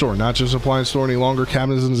Orsini's Home Store, not just appliance store any longer.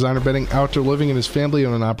 Cabinets and designer bedding, outdoor living, and his family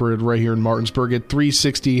owned and operated right here in Martinsburg at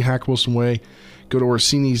 360 Hack Wilson Way. Go to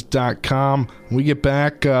Orsini's.com. When we get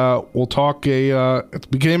back, we'll talk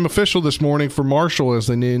it became official this morning for Marshall as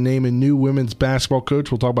they name a new women's basketball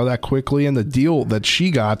coach. We'll talk about that quickly and the deal that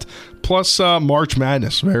she got. Plus March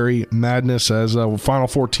Madness. Very madness as Final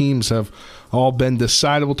Four teams have all been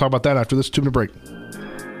decided. We'll talk about that after this 2-minute break.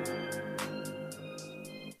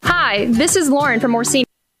 Hi, this is Lauren from Orsini's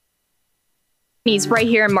right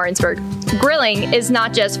here in Martinsburg. Grilling is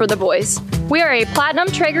not just for the boys. We are a Platinum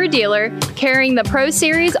Traeger dealer carrying the Pro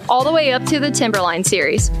Series all the way up to the Timberline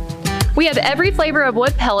Series. We have every flavor of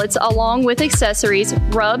wood pellets along with accessories,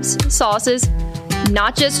 rubs, sauces.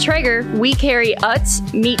 Not just Traeger, we carry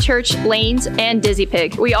Utz, Meat Church, Lanes, and Dizzy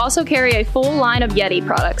Pig. We also carry a full line of Yeti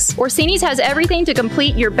products. Orsini's has everything to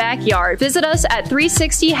complete your backyard. Visit us at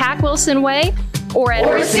 360 Hack Wilson Way or at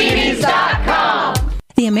Orsinis.com.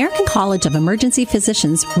 The American College of Emergency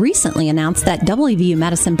Physicians recently announced that WVU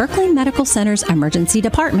Medicine Berkeley Medical Center's emergency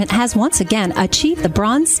department has once again achieved the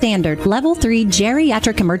Bronze Standard Level 3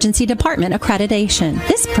 Geriatric Emergency Department accreditation.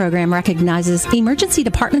 This program recognizes emergency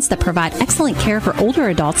departments that provide excellent care for older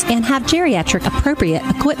adults and have geriatric appropriate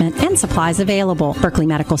equipment and supplies available. Berkeley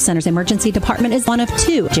Medical Center's emergency department is one of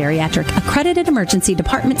 2 geriatric accredited emergency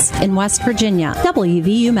departments in West Virginia.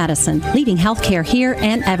 WVU Medicine, leading healthcare here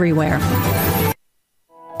and everywhere.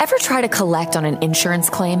 Ever try to collect on an insurance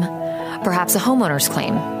claim? Perhaps a homeowner's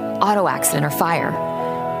claim, auto accident, or fire.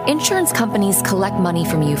 Insurance companies collect money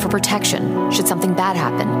from you for protection should something bad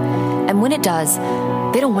happen. And when it does,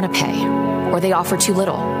 they don't want to pay, or they offer too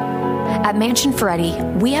little. At Mansion Ferretti,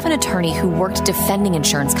 we have an attorney who worked defending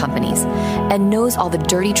insurance companies and knows all the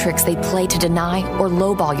dirty tricks they play to deny or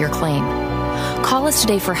lowball your claim. Call us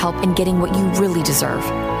today for help in getting what you really deserve.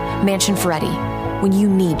 Mansion Ferretti, when you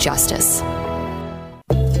need justice.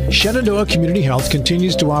 Shenandoah Community Health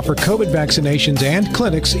continues to offer COVID vaccinations and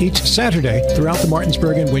clinics each Saturday throughout the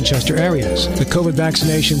Martinsburg and Winchester areas. The COVID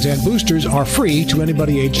vaccinations and boosters are free to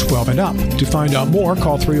anybody aged 12 and up. To find out more,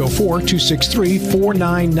 call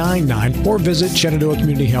 304-263-4999 or visit Shenandoah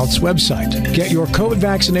Community Health's website. Get your COVID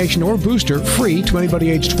vaccination or booster free to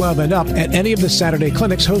anybody aged 12 and up at any of the Saturday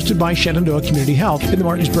clinics hosted by Shenandoah Community Health in the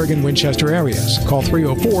Martinsburg and Winchester areas. Call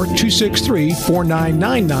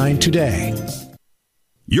 304-263-4999 today.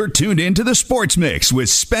 You're tuned in to the Sports Mix with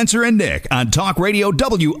Spencer and Nick on Talk Radio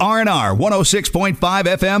WRNR 106.5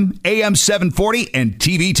 FM, AM 740, and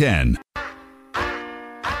TV 10.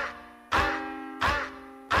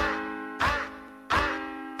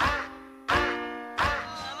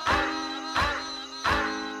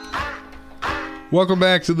 Welcome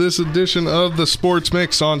back to this edition of the Sports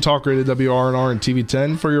Mix on Talk Radio WRNR and TV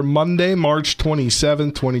 10 for your Monday, March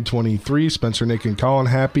 27, 2023. Spencer, Nick, and Colin,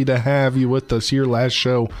 happy to have you with us here. Last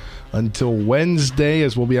show until Wednesday,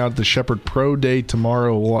 as we'll be out at the Shepherd Pro Day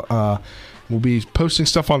tomorrow. We'll be posting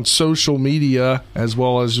stuff on social media, as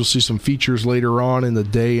well as you'll see some features later on in the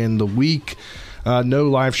day and the week. No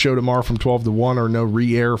live show tomorrow from 12 to 1 or no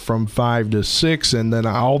re-air from 5 to 6. And then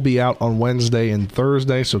I'll be out on Wednesday and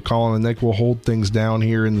Thursday, so Colin and Nick will hold things down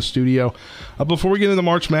here in the studio. Before we get into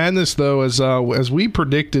March Madness, though, as we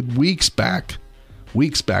predicted weeks back,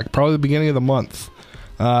 probably the beginning of the month,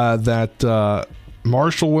 that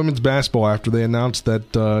Marshall women's basketball, after they announced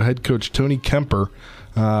that head coach Tony Kemper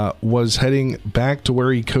was heading back to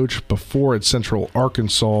where he coached before at Central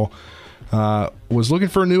Arkansas, was looking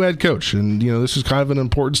for a new head coach. And, this is kind of an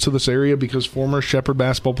importance to this area because former Shepherd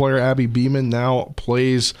basketball player Abby Beeman now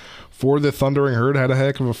plays for the Thundering Herd, had a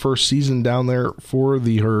heck of a first season down there for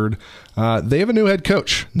the Herd. They have a new head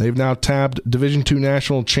coach. They've now tabbed Division II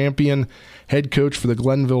national champion head coach for the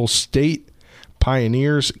Glenville State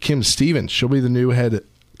Pioneers, Kim Stevens. She'll be the new head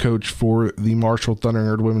coach for the Marshall Thundering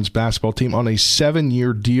Herd women's basketball team on a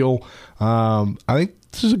 7-year deal. I think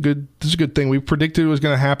this is a good thing. We predicted it was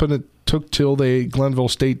going to happen. It took till the Glenville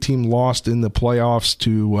State team lost in the playoffs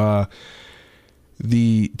to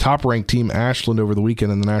the top-ranked team Ashland over the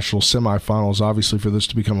weekend in the national semifinals, obviously, for this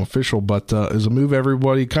to become official. But as a move,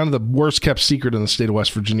 everybody, kind of the worst-kept secret in the state of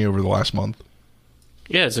West Virginia over the last month.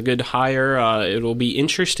 Yeah, it's a good hire. It'll be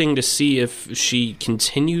interesting to see if she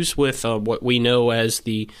continues with what we know as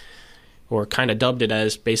or kind of dubbed it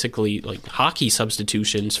as basically like hockey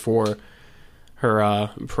substitutions for her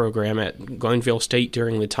program at Glenville State.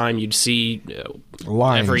 During the time you'd see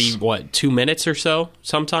every 2 minutes or so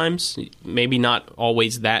sometimes, maybe not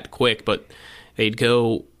always that quick, but they'd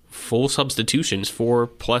go full substitutions, 4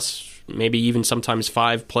 plus maybe even sometimes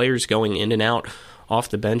 5 players going in and out off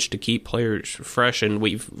the bench to keep players fresh. And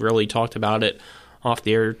we've really talked about it off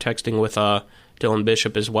the air, texting with Dylan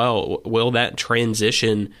Bishop as well. Will that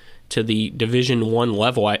transition to the Division I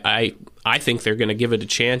level? I think they're going to give it a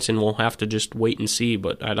chance, and we'll have to just wait and see.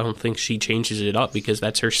 But I don't think she changes it up because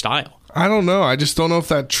that's her style. I don't know. I just don't know if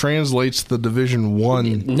that translates to the Division I.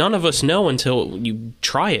 None of us know until you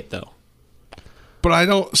try it, though. But I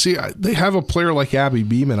don't see – they have a player like Abby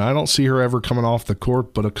Beeman. I don't see her ever coming off the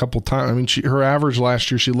court but a couple times. I mean, her average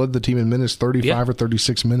last year, she led the team in minutes, 35 or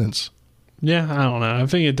 36 minutes. Yeah, I don't know. I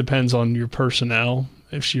think it depends on your personnel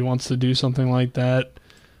if she wants to do something like that.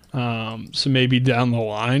 So maybe down the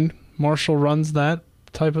line, Marshall runs that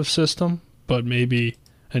type of system. But maybe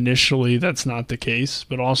initially that's not the case,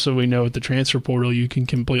 but also we know with the transfer portal you can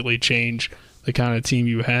completely change the kind of team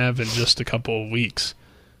you have in just a couple of weeks.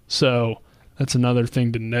 So that's another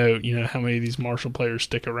thing to note. How many of these Marshall players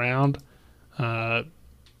stick around? Will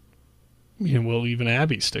even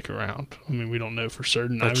Abby stick around? I mean, we don't know for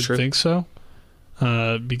certain. That's I would true. think so,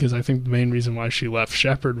 because I think the main reason why she left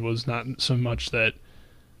Shepherd was not so much that,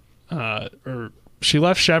 or she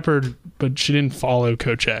left Shepherd, but she didn't follow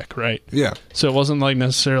Coach Eck, right? Yeah. So it wasn't like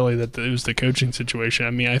necessarily that it was the coaching situation.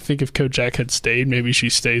 I mean, I think if Coach Eck had stayed, maybe she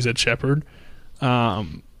stays at Shepherd.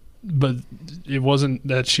 But it wasn't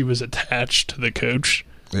that she was attached to the coach.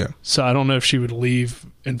 Yeah. So I don't know if she would leave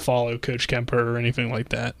and follow Coach Kemper or anything like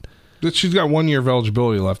that. But she's got 1 year of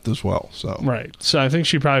eligibility left as well. So Right. So I think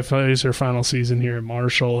she probably plays her final season here at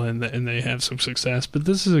Marshall, and they have some success. But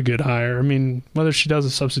this is a good hire. I mean, whether she does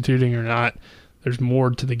the substituting or not, there's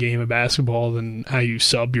more to the game of basketball than how you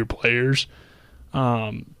sub your players.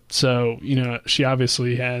 So, she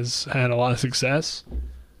obviously has had a lot of success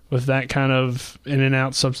with that kind of in and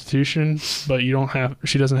out substitution, but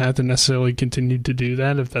she doesn't have to necessarily continue to do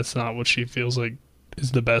that if that's not what she feels like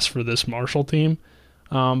is the best for this Marshall team.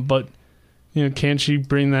 But can she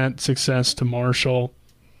bring that success to Marshall?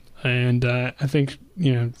 And I think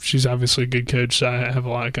she's obviously a good coach, so I have a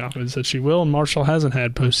lot of confidence that she will. And Marshall hasn't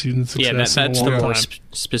had postseason success. Yeah, that's in a the long more time.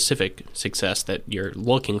 specific success that you're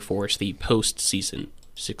looking for, is the postseason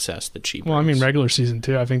success that she brings. Well, I mean, regular season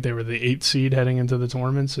too. I think they were the 8th seed heading into the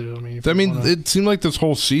tournament. So it seemed like this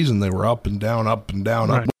whole season they were up and down,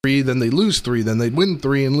 Right. up 3, then they lose 3, then they win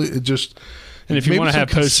 3, and it just. And if you want to have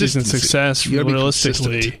postseason success, you gotta be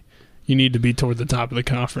realistically, consistent. you need to be toward the top of the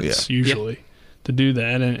conference usually Yeah. to do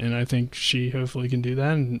that. And I think she hopefully can do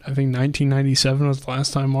that. And I think 1997 was the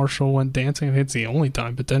last time Marshall went dancing. I think it's the only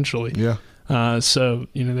time potentially. Yeah. So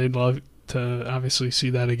they'd love to obviously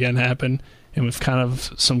see that again happen. And with kind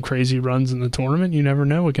of some crazy runs in the tournament, you never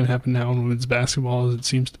know what can happen now in women's basketball, as it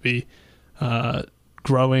seems to be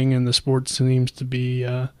growing and the sport seems to be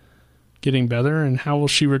getting better. And how will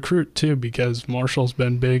she recruit, too? Because Marshall's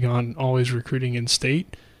been big on always recruiting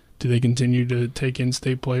in-state. Do they continue to take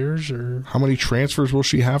in-state players? Or How many transfers will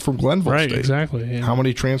she have from Glenville Right, State? exactly. Yeah. How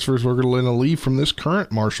many transfers we're going to leave from this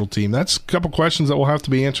current Marshall team? That's a couple questions that will have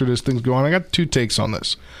to be answered as things go on. I got 2 takes on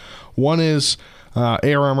this. One is... AR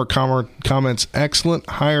Armour comments, excellent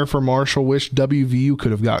hire for Marshall. Wish WVU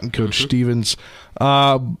could have gotten Coach Stevens.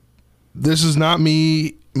 This is not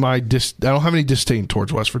me. I don't have any disdain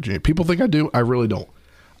towards West Virginia. People think I do. I really don't.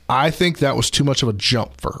 I think that was too much of a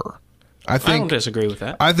jump for her. I don't disagree with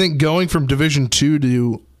that. I think going from Division II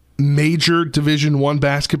to major Division I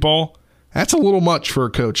basketball, that's a little much for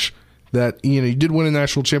a coach. That you did win a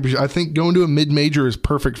national championship. I think going to a mid-major is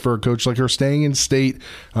perfect for a coach like her. Staying in state.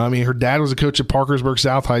 I mean, her dad was a coach at Parkersburg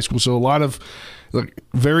South High School, so a lot of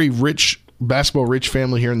very rich basketball-rich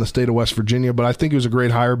family here in the state of West Virginia. But I think it was a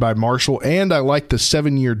great hire by Marshall, and I like the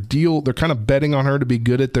 7-year deal. They're kind of betting on her to be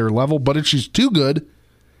good at their level. But if she's too good,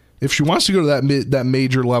 if she wants to go to that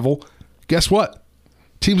major level, guess what?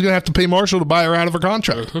 Team's going to have to pay Marshall to buy her out of her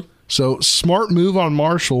contract. So smart move on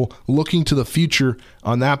Marshall, looking to the future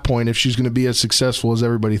on that point if she's going to be as successful as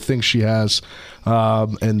everybody thinks she has.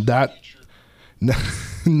 And that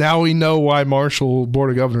now we know why Marshall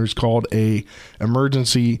Board of Governors called a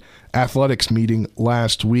emergency athletics meeting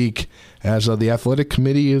last week, as the athletic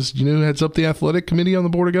committee is, who heads up the athletic committee on the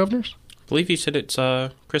Board of Governors? I believe you said it's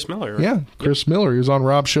Chris Miller. Right? Yeah, Chris Miller. He was on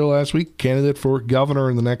Rob's show last week, candidate for governor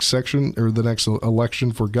in the next section or the next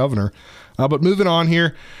election for governor. But moving on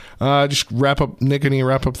here, just wrap up. Nick, any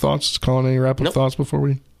wrap up thoughts? Colin, any wrap up thoughts before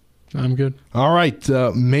we? I'm good. All right,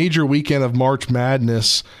 major weekend of March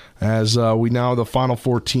Madness as we now have the Final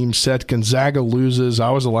Four teams set. Gonzaga loses.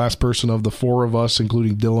 I was the last person of the 4 of us,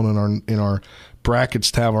 including Dylan, in our brackets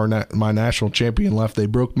to have my national champion left. They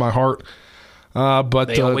broke my heart. But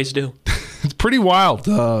they always do. It's pretty wild,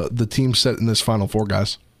 the team set in this Final Four,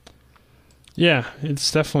 guys. Yeah,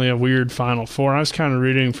 it's definitely a weird Final Four. I was kind of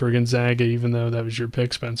rooting for Gonzaga, even though that was your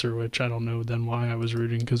pick, Spencer, which I don't know then why I was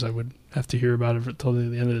rooting, because I would have to hear about it until the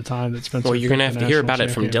end of the time that Spencer. Well, you're going to picked have the to hear national about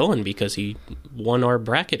it from champion. Dylan because he won our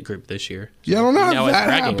bracket group this year. Yeah, I don't know Now how it's that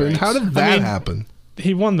bragging happened. rights. How did that happen?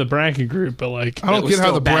 He won the bracket group, but like I don't get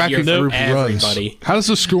how the bracket group runs. How does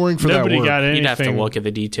the scoring for Nobody that work? got anything. You'd have to look at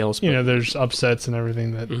the details. But There's upsets and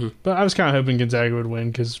everything that. But I was kind of hoping Gonzaga would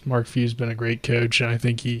win because Mark Few's been a great coach, and I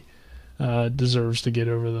think he deserves to get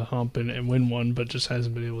over the hump and win one, but just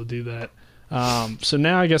hasn't been able to do that. So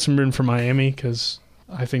now I guess I'm rooting for Miami because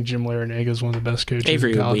I think Jim Larinaga is one of the best coaches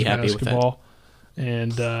Avery in would be college happy with basketball,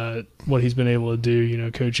 and what he's been able to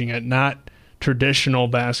do, coaching at not traditional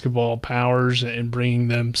basketball powers and bringing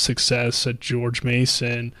them success at George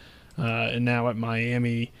Mason and now at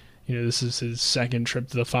Miami. This is his second trip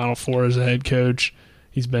to the Final Four as a head coach.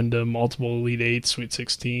 He's been to multiple Elite Eight, Sweet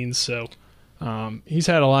 16, so he's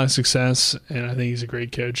had a lot of success, and I think he's a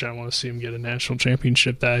great coach. I want to see him get a national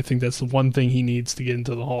championship. I think that's the one thing he needs to get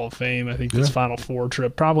into the Hall of Fame. I think this Final Four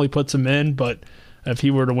trip probably puts him in, but if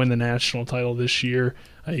he were to win the national title this year,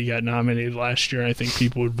 he got nominated last year, I think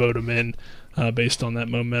people would vote him in based on that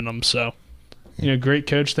momentum. So, great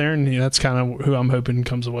coach there, and that's kind of who I'm hoping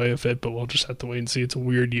comes away with it, but we'll just have to wait and see. It's a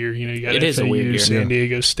weird year. You got FAU, San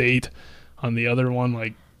Diego State on the other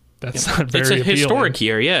one. That's not very appealing. It's a historic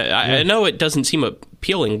year, I know it doesn't seem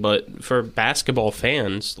appealing, but for basketball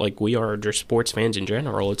fans, like we are, just sports fans in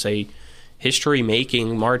general, it's a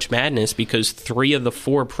history-making March Madness because 3 of the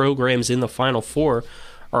 4 programs in the Final Four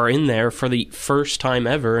are in there for the first time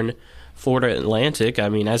ever in Florida Atlantic. I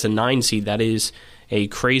mean, as a 9 seed, that is a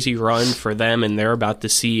crazy run for them, and they're about to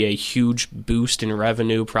see a huge boost in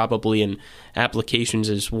revenue, probably in applications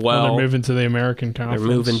as well. They're moving to the American Conference. They're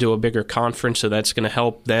moving to a bigger conference, so that's going to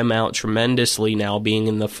help them out tremendously now being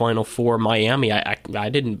in the Final Four. Miami, I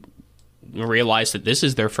didn't realize that this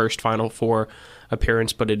is their first Final Four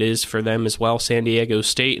appearance, but it is for them as well. San Diego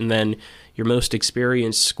State, and then your most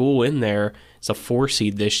experienced school in there is a 4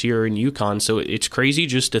 seed this year in UConn. So it's crazy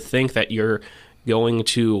just to think that you're going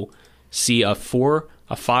to see a 4,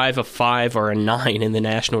 a 5, a 5, or a 9 in the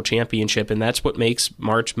national championship, and that's what makes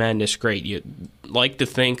March Madness great. You like to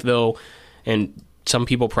think, though, and some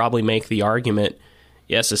people probably make the argument,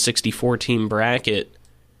 yes, a 64-team bracket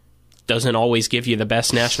doesn't always give you the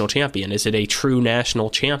best national champion. Is it a true national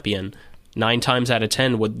champion? 9 times out of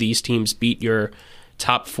 10, would these teams beat your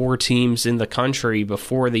top 4 teams in the country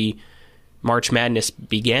before the March Madness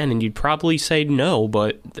began? And you'd probably say no,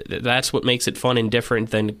 but that's what makes it fun and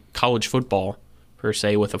different than college football, per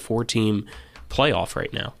se, with a 4-team playoff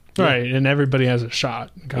right now. Right, and everybody has a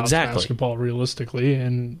shot in college basketball, realistically.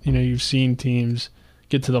 And, you've seen teams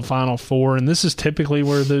get to the Final Four, and this is typically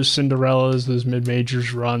where those Cinderellas, those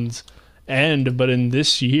mid-majors runs end. But in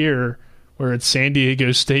this year, where it's San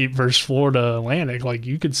Diego State versus Florida Atlantic,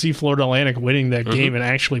 you could see Florida Atlantic winning that game and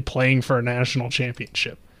actually playing for a national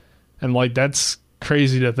championship. And, that's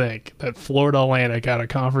crazy to think that Florida Atlantic out of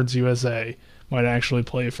Conference USA might actually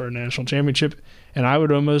play for a national championship. And I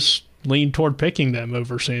would almost lean toward picking them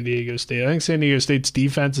over San Diego State. I think San Diego State's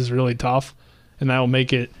defense is really tough, and that will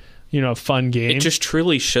make it, a fun game. It just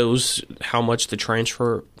truly shows how much the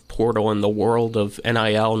transfer portal and the world of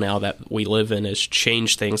NIL now that we live in has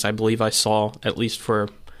changed things. I believe I saw, at least for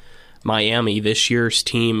Miami, this year's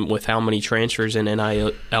team with how many transfers and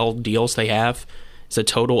NIL deals they have, it's a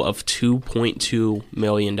total of $2.2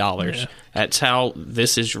 million. Yeah. That's how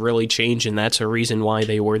this has really changed, and that's a reason why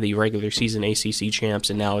they were the regular season ACC champs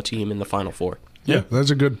and now a team in the Final Four. Yeah,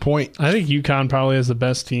 that's a good point. I think UConn probably has the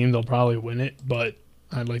best team. They'll probably win it, but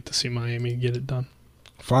I'd like to see Miami get it done.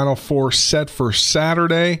 Final Four set for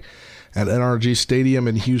Saturday at NRG Stadium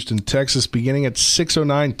in Houston, Texas, beginning at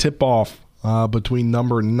 6:09 tip-off between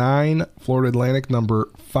number 9, Florida Atlantic, number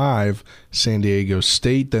 5, San Diego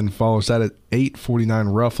State. Then follows that at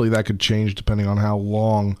 8:49 roughly. That could change depending on how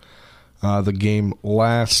long the game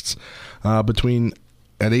lasts. At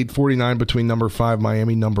 8:49 between number 5,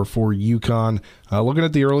 Miami, number 4, UConn. Looking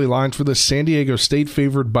at the early lines for the San Diego State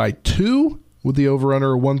favored by 2 with the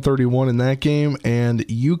over-under 131 in that game, and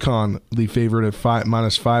UConn the favorite at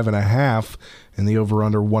minus 5.5 and the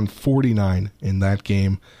over-under 149 in that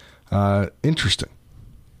game. Interesting.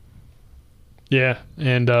 Yeah,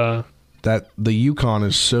 and that the UConn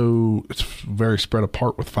is it's very spread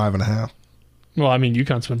apart with 5.5. Well, I mean,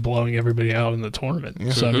 UConn's been blowing everybody out in the tournament.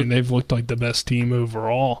 Yeah. So, I mean, they've looked like the best team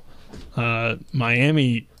overall.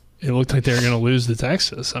 Miami, it looked like they were going to lose to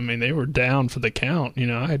Texas. I mean, they were down for the count.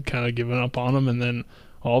 I had kind of given up on them, and then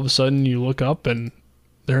all of a sudden you look up and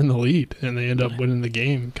they're in the lead, and they end up winning the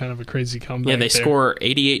game. Kind of a crazy comeback. Yeah, they score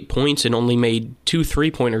 88 points and only made 2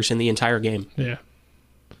 3-pointers in the entire game. Yeah.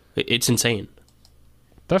 It's insane.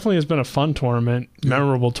 Definitely has been a fun tournament,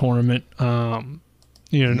 memorable tournament. Not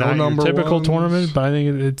your typical tournament, but I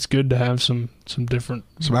think it's good to have some different...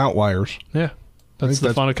 Some outliers. Yeah. That's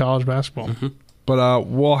the fun of college basketball. Mm-hmm. But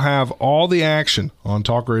we'll have all the action on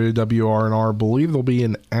Talk Radio WRNR. I believe there'll be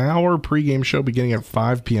an hour pregame show beginning at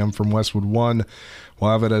 5 p.m. from Westwood One.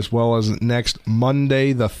 We'll have it as well as next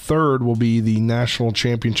Monday, the 3rd, will be the national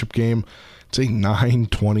championship game. It's a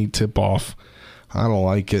 9:20 tip-off. I don't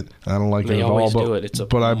like it. I don't like it at all.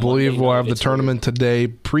 But I believe we'll have the tournament today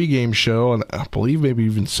pregame show, and I believe maybe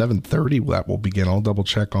even 7:30 that will begin. I'll double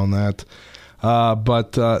check on that.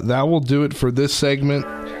 But that will do it for this segment.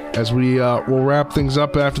 as we will wrap things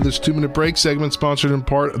up after this 2-minute break segment, sponsored in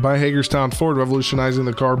part by Hagerstown Ford, revolutionizing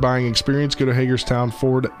the car buying experience. Go to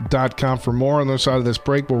HagerstownFord.com for more. On the other side of this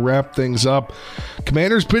break, we'll wrap things up.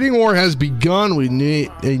 Commanders bidding war has begun.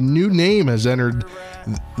 A new name has entered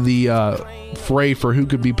the fray for who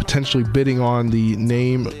could be potentially bidding on the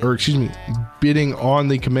bidding on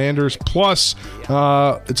the Commanders. Plus,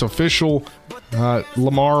 it's official.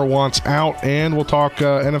 Lamar wants out, and we'll talk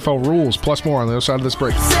NFL rules, plus more on the other side of this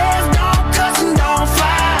break.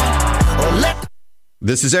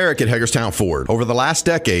 This is Eric at Hagerstown Ford. Over the last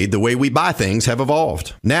decade, the way we buy things have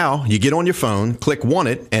evolved. Now, you get on your phone, click Want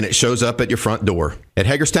It, and it shows up at your front door. At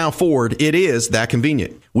Hagerstown Ford, it is that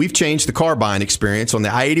convenient. We've changed the car buying experience on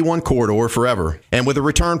the I-81 corridor forever. And with a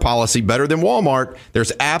return policy better than Walmart,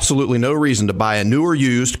 there's absolutely no reason to buy a new or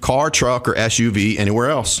used car, truck, or SUV anywhere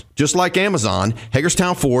else. Just like Amazon,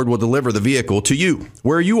 Hagerstown Ford will deliver the vehicle to you,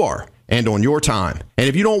 where you are, and on your time. And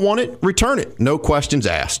if you don't want it, return it. No questions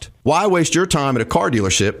asked. Why waste your time at a car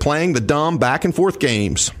dealership playing the dumb back and forth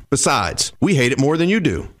games? Besides, we hate it more than you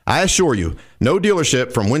do. I assure you, no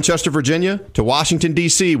dealership from Winchester, Virginia to Washington,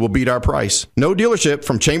 D.C. will beat our price. No dealership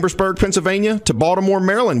from Chambersburg, Pennsylvania to Baltimore,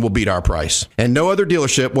 Maryland will beat our price. And no other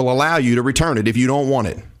dealership will allow you to return it if you don't want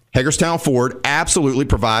it. Hagerstown Ford absolutely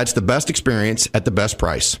provides the best experience at the best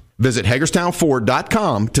price. Visit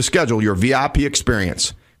HagerstownFord.com to schedule your VIP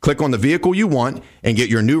experience. Click on the vehicle you want and get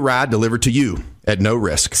your new ride delivered to you at no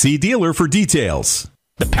risk. See dealer for details.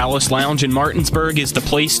 The Palace Lounge in Martinsburg is the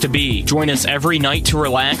place to be. Join us every night to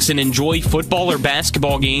relax and enjoy football or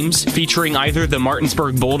basketball games featuring either the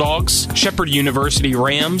Martinsburg Bulldogs, Shepherd University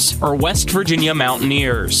Rams, or West Virginia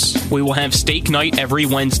Mountaineers. We will have steak night every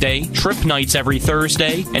Wednesday, trip nights every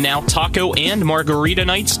Thursday, and now taco and margarita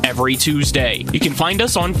nights every Tuesday. You can find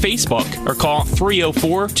us on Facebook or call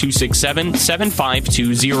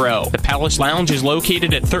 304-267-7520. The Palace Lounge is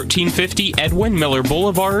located at 1350 Edwin Miller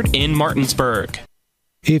Boulevard in Martinsburg.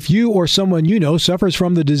 If you or someone you know suffers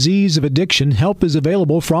from the disease of addiction, help is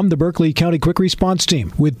available from the Berkeley County Quick Response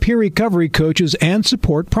Team with peer recovery coaches and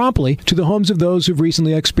support promptly to the homes of those who've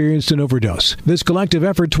recently experienced an overdose. This collective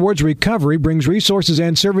effort towards recovery brings resources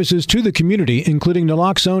and services to the community, including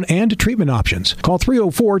naloxone and treatment options. Call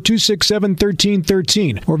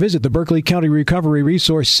 304-267-1313 or visit the Berkeley County Recovery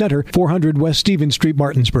Resource Center, 400 West Stevens Street,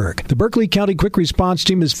 Martinsburg. The Berkeley County Quick Response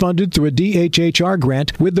Team is funded through a DHHR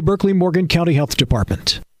grant with the Berkeley Morgan County Health Department.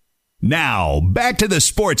 Now, back to the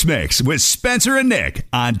Sports Mix with Spencer and Nick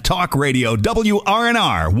on Talk Radio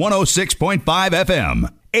WRNR 106.5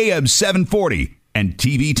 FM, AM 740, and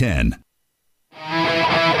TV 10.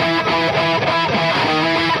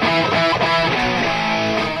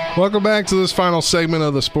 Welcome back to this final segment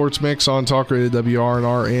of the Sports Mix on Talk Radio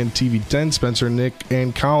WRNR and TV 10. Spencer, Nick,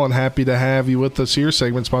 and Colin, happy to have you with us here.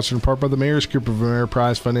 Segment sponsored in part by the Mayor's Group of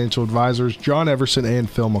Ameriprise Financial Advisors, John Everson and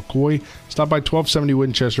Phil McCoy. Stop by 1270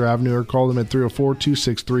 Winchester Avenue or call them at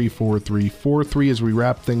 304-263-4343 as we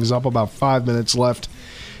wrap things up. About 5 minutes left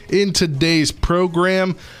in today's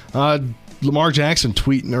program. Lamar Jackson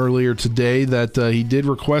tweeting earlier today that he did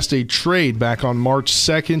request a trade back on March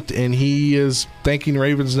 2nd, and he is thanking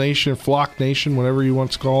Ravens Nation, Flock Nation, whatever you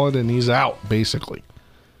want to call it, and he's out, basically.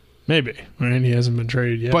 Maybe. Right? He hasn't been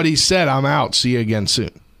traded yet. But he said, I'm out. See you again soon.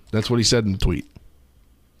 That's what he said in the tweet.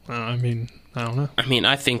 I mean, I don't know. I mean,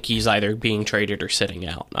 I think he's either being traded or sitting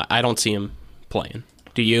out. I don't see him playing.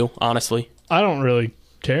 Do you, honestly? I don't really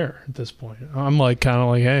care at this point. I'm kind of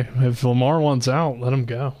like, hey, if Lamar wants out, let him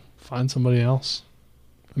go. Find somebody else.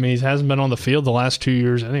 I mean, he hasn't been on the field the last 2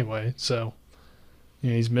 years anyway, so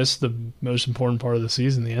he's missed the most important part of the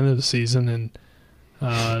season, the end of the season, and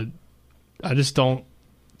I just don't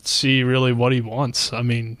see really what he wants. I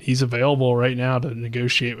mean, he's available right now to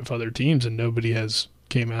negotiate with other teams, and nobody has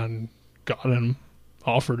came out and got him,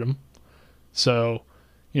 offered him. So,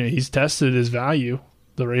 he's tested his value.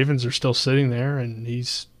 The Ravens are still sitting there, and it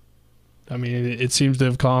seems to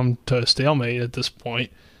have come to a stalemate at this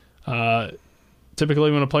point.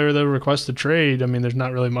 Typically when a player that requests a trade, there's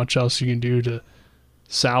not really much else you can do to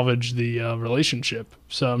salvage the relationship.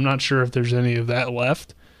 So I'm not sure if there's any of that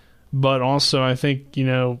left. But also I think,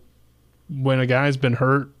 when a guy's been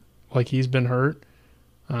hurt, like he's been hurt,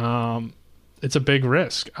 it's a big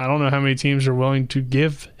risk. I don't know how many teams are willing to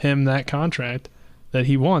give him that contract that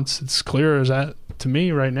he wants. It's clear as that to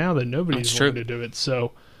me right now that nobody's willing to do it.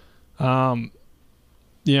 So,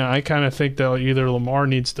 I kind of think that either Lamar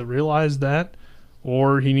needs to realize that,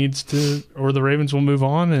 or or the Ravens will move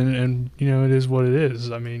on, and it is what it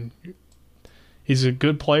is. I mean, he's a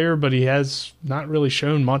good player, but he has not really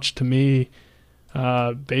shown much to me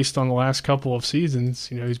based on the last couple of seasons.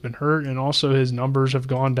 He's been hurt, and also his numbers have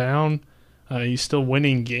gone down. He's still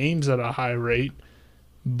winning games at a high rate,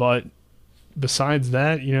 but besides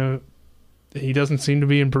that, he doesn't seem to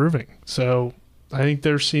be improving. So I think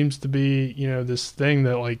there seems to be, this thing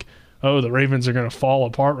that like, oh, the Ravens are going to fall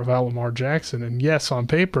apart without Lamar Jackson. And yes, on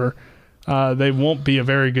paper, they won't be a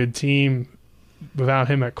very good team without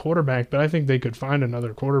him at quarterback, but I think they could find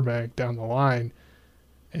another quarterback down the line.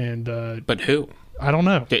 And but who? I don't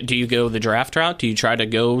know. Do you go the draft route? Do you try to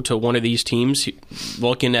go to one of these teams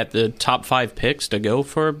looking at the top 5 picks to go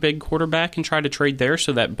for a big quarterback and try to trade there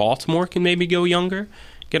so that Baltimore can maybe go younger,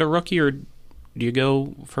 get a rookie, or do you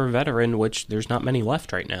go for a veteran, which there's not many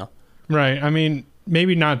left right now? Right. I mean,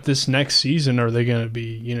 maybe not this next season are they going to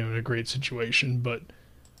be, in a great situation, but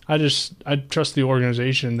I trust the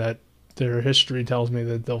organization that their history tells me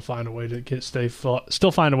that they'll find a way to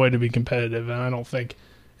still find a way to be competitive, and I don't think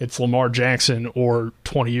it's Lamar Jackson or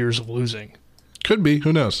 20 years of losing. Could be.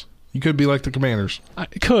 Who knows? You could be like the Commanders.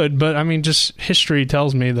 It could, but I mean, just history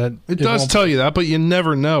tells me that it does tell you that, but you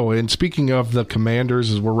never know. And speaking of the Commanders,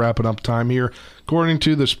 as we're wrapping up time here, according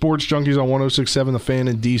to the Sports Junkies on 106.7 The Fan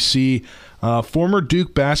in D.C., former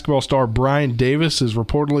Duke basketball star Brian Davis is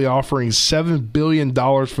reportedly offering $7 billion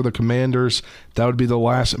for the Commanders. That would be the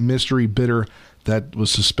last mystery bidder that was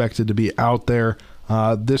suspected to be out there.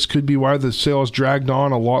 This could be why the sale has dragged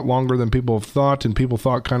on a lot longer than people have thought, and people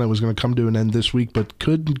thought kind of was going to come to an end this week, but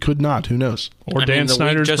could not. Who knows? Or Dan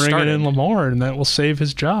Snyder's bringing in Lamar, and that will save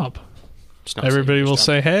his job. Everybody will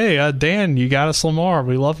say, hey, Dan, you got us Lamar.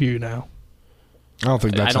 We love you now. I don't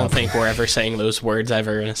think that's I don't think we're ever saying those words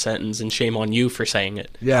ever in a sentence, and shame on you for saying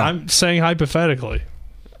it. Yeah. I'm saying hypothetically.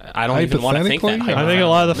 I don't even want to think that. I think a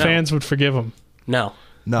lot of the fans would forgive him. No.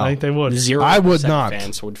 I think they would. 0% I would not.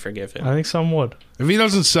 Fans would forgive him. I think some would. If he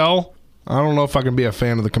doesn't sell, I don't know if I can be a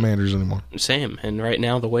fan of the Commanders anymore. Same. And right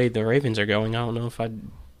now, the way the Ravens are going, I don't know if I'd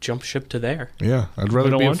jump ship to there. Yeah, I'd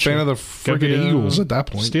rather be a fan of the freaking Eagles at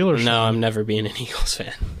that point. Steelers. No, I'm never being an Eagles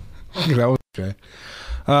fan. That was okay.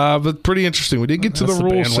 But pretty interesting. We didn't get to the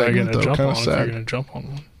rules segment, though. Kind of sad. You're going to jump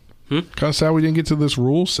on one. Kind of sad we didn't get to this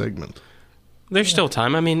rules segment. There's still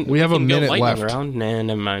time. I mean, we have a minute left. Round. Nah,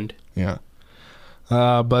 never mind. Yeah.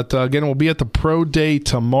 But again, we'll be at the Pro Day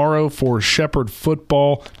tomorrow for Shepherd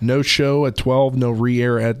football. No show at 12, no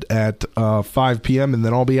re-air at 5 p.m., and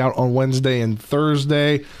then I'll be out on Wednesday and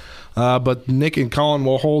Thursday. But Nick and Colin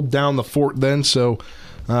will hold down the fort then, so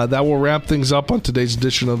that will wrap things up on today's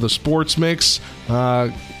edition of the Sports Mix.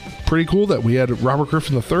 Pretty cool that we had Robert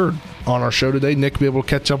Griffin III on our show today. Nick will be able to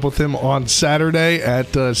catch up with him on Saturday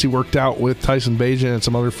as he worked out with Tyson Bagent and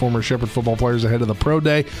some other former Shepherd football players ahead of the Pro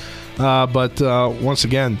Day. But once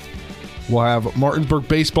again, we'll have Martinsburg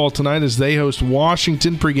baseball tonight as they host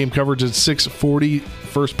Washington. Pregame coverage at 6:40.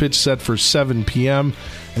 First pitch set for 7 p.m.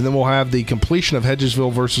 And then we'll have the completion of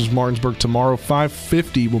Hedgesville versus Martinsburg tomorrow.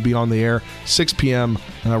 5:50 will be on the air. 6 p.m.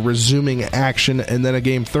 Resuming action. And then a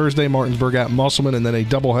game Thursday, Martinsburg at Musselman. And then a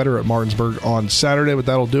doubleheader at Martinsburg on Saturday. But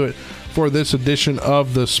that'll do it for this edition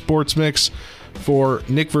of the Sports Mix. For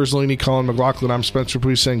Nick Verzolini, Colin McLaughlin, I'm Spencer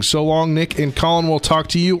Puig saying so long. Nick and Colin will talk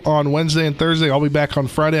to you on Wednesday and Thursday. I'll be back on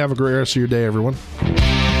Friday. Have a great rest of your day, everyone.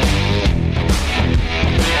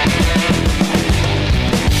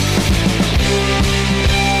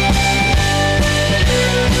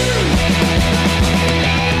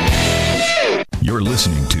 You're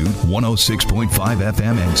listening to 106.5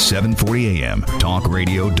 FM and 740 AM. Talk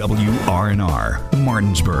Radio WRNR.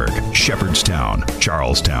 Martinsburg, Shepherdstown,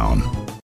 Charlestown.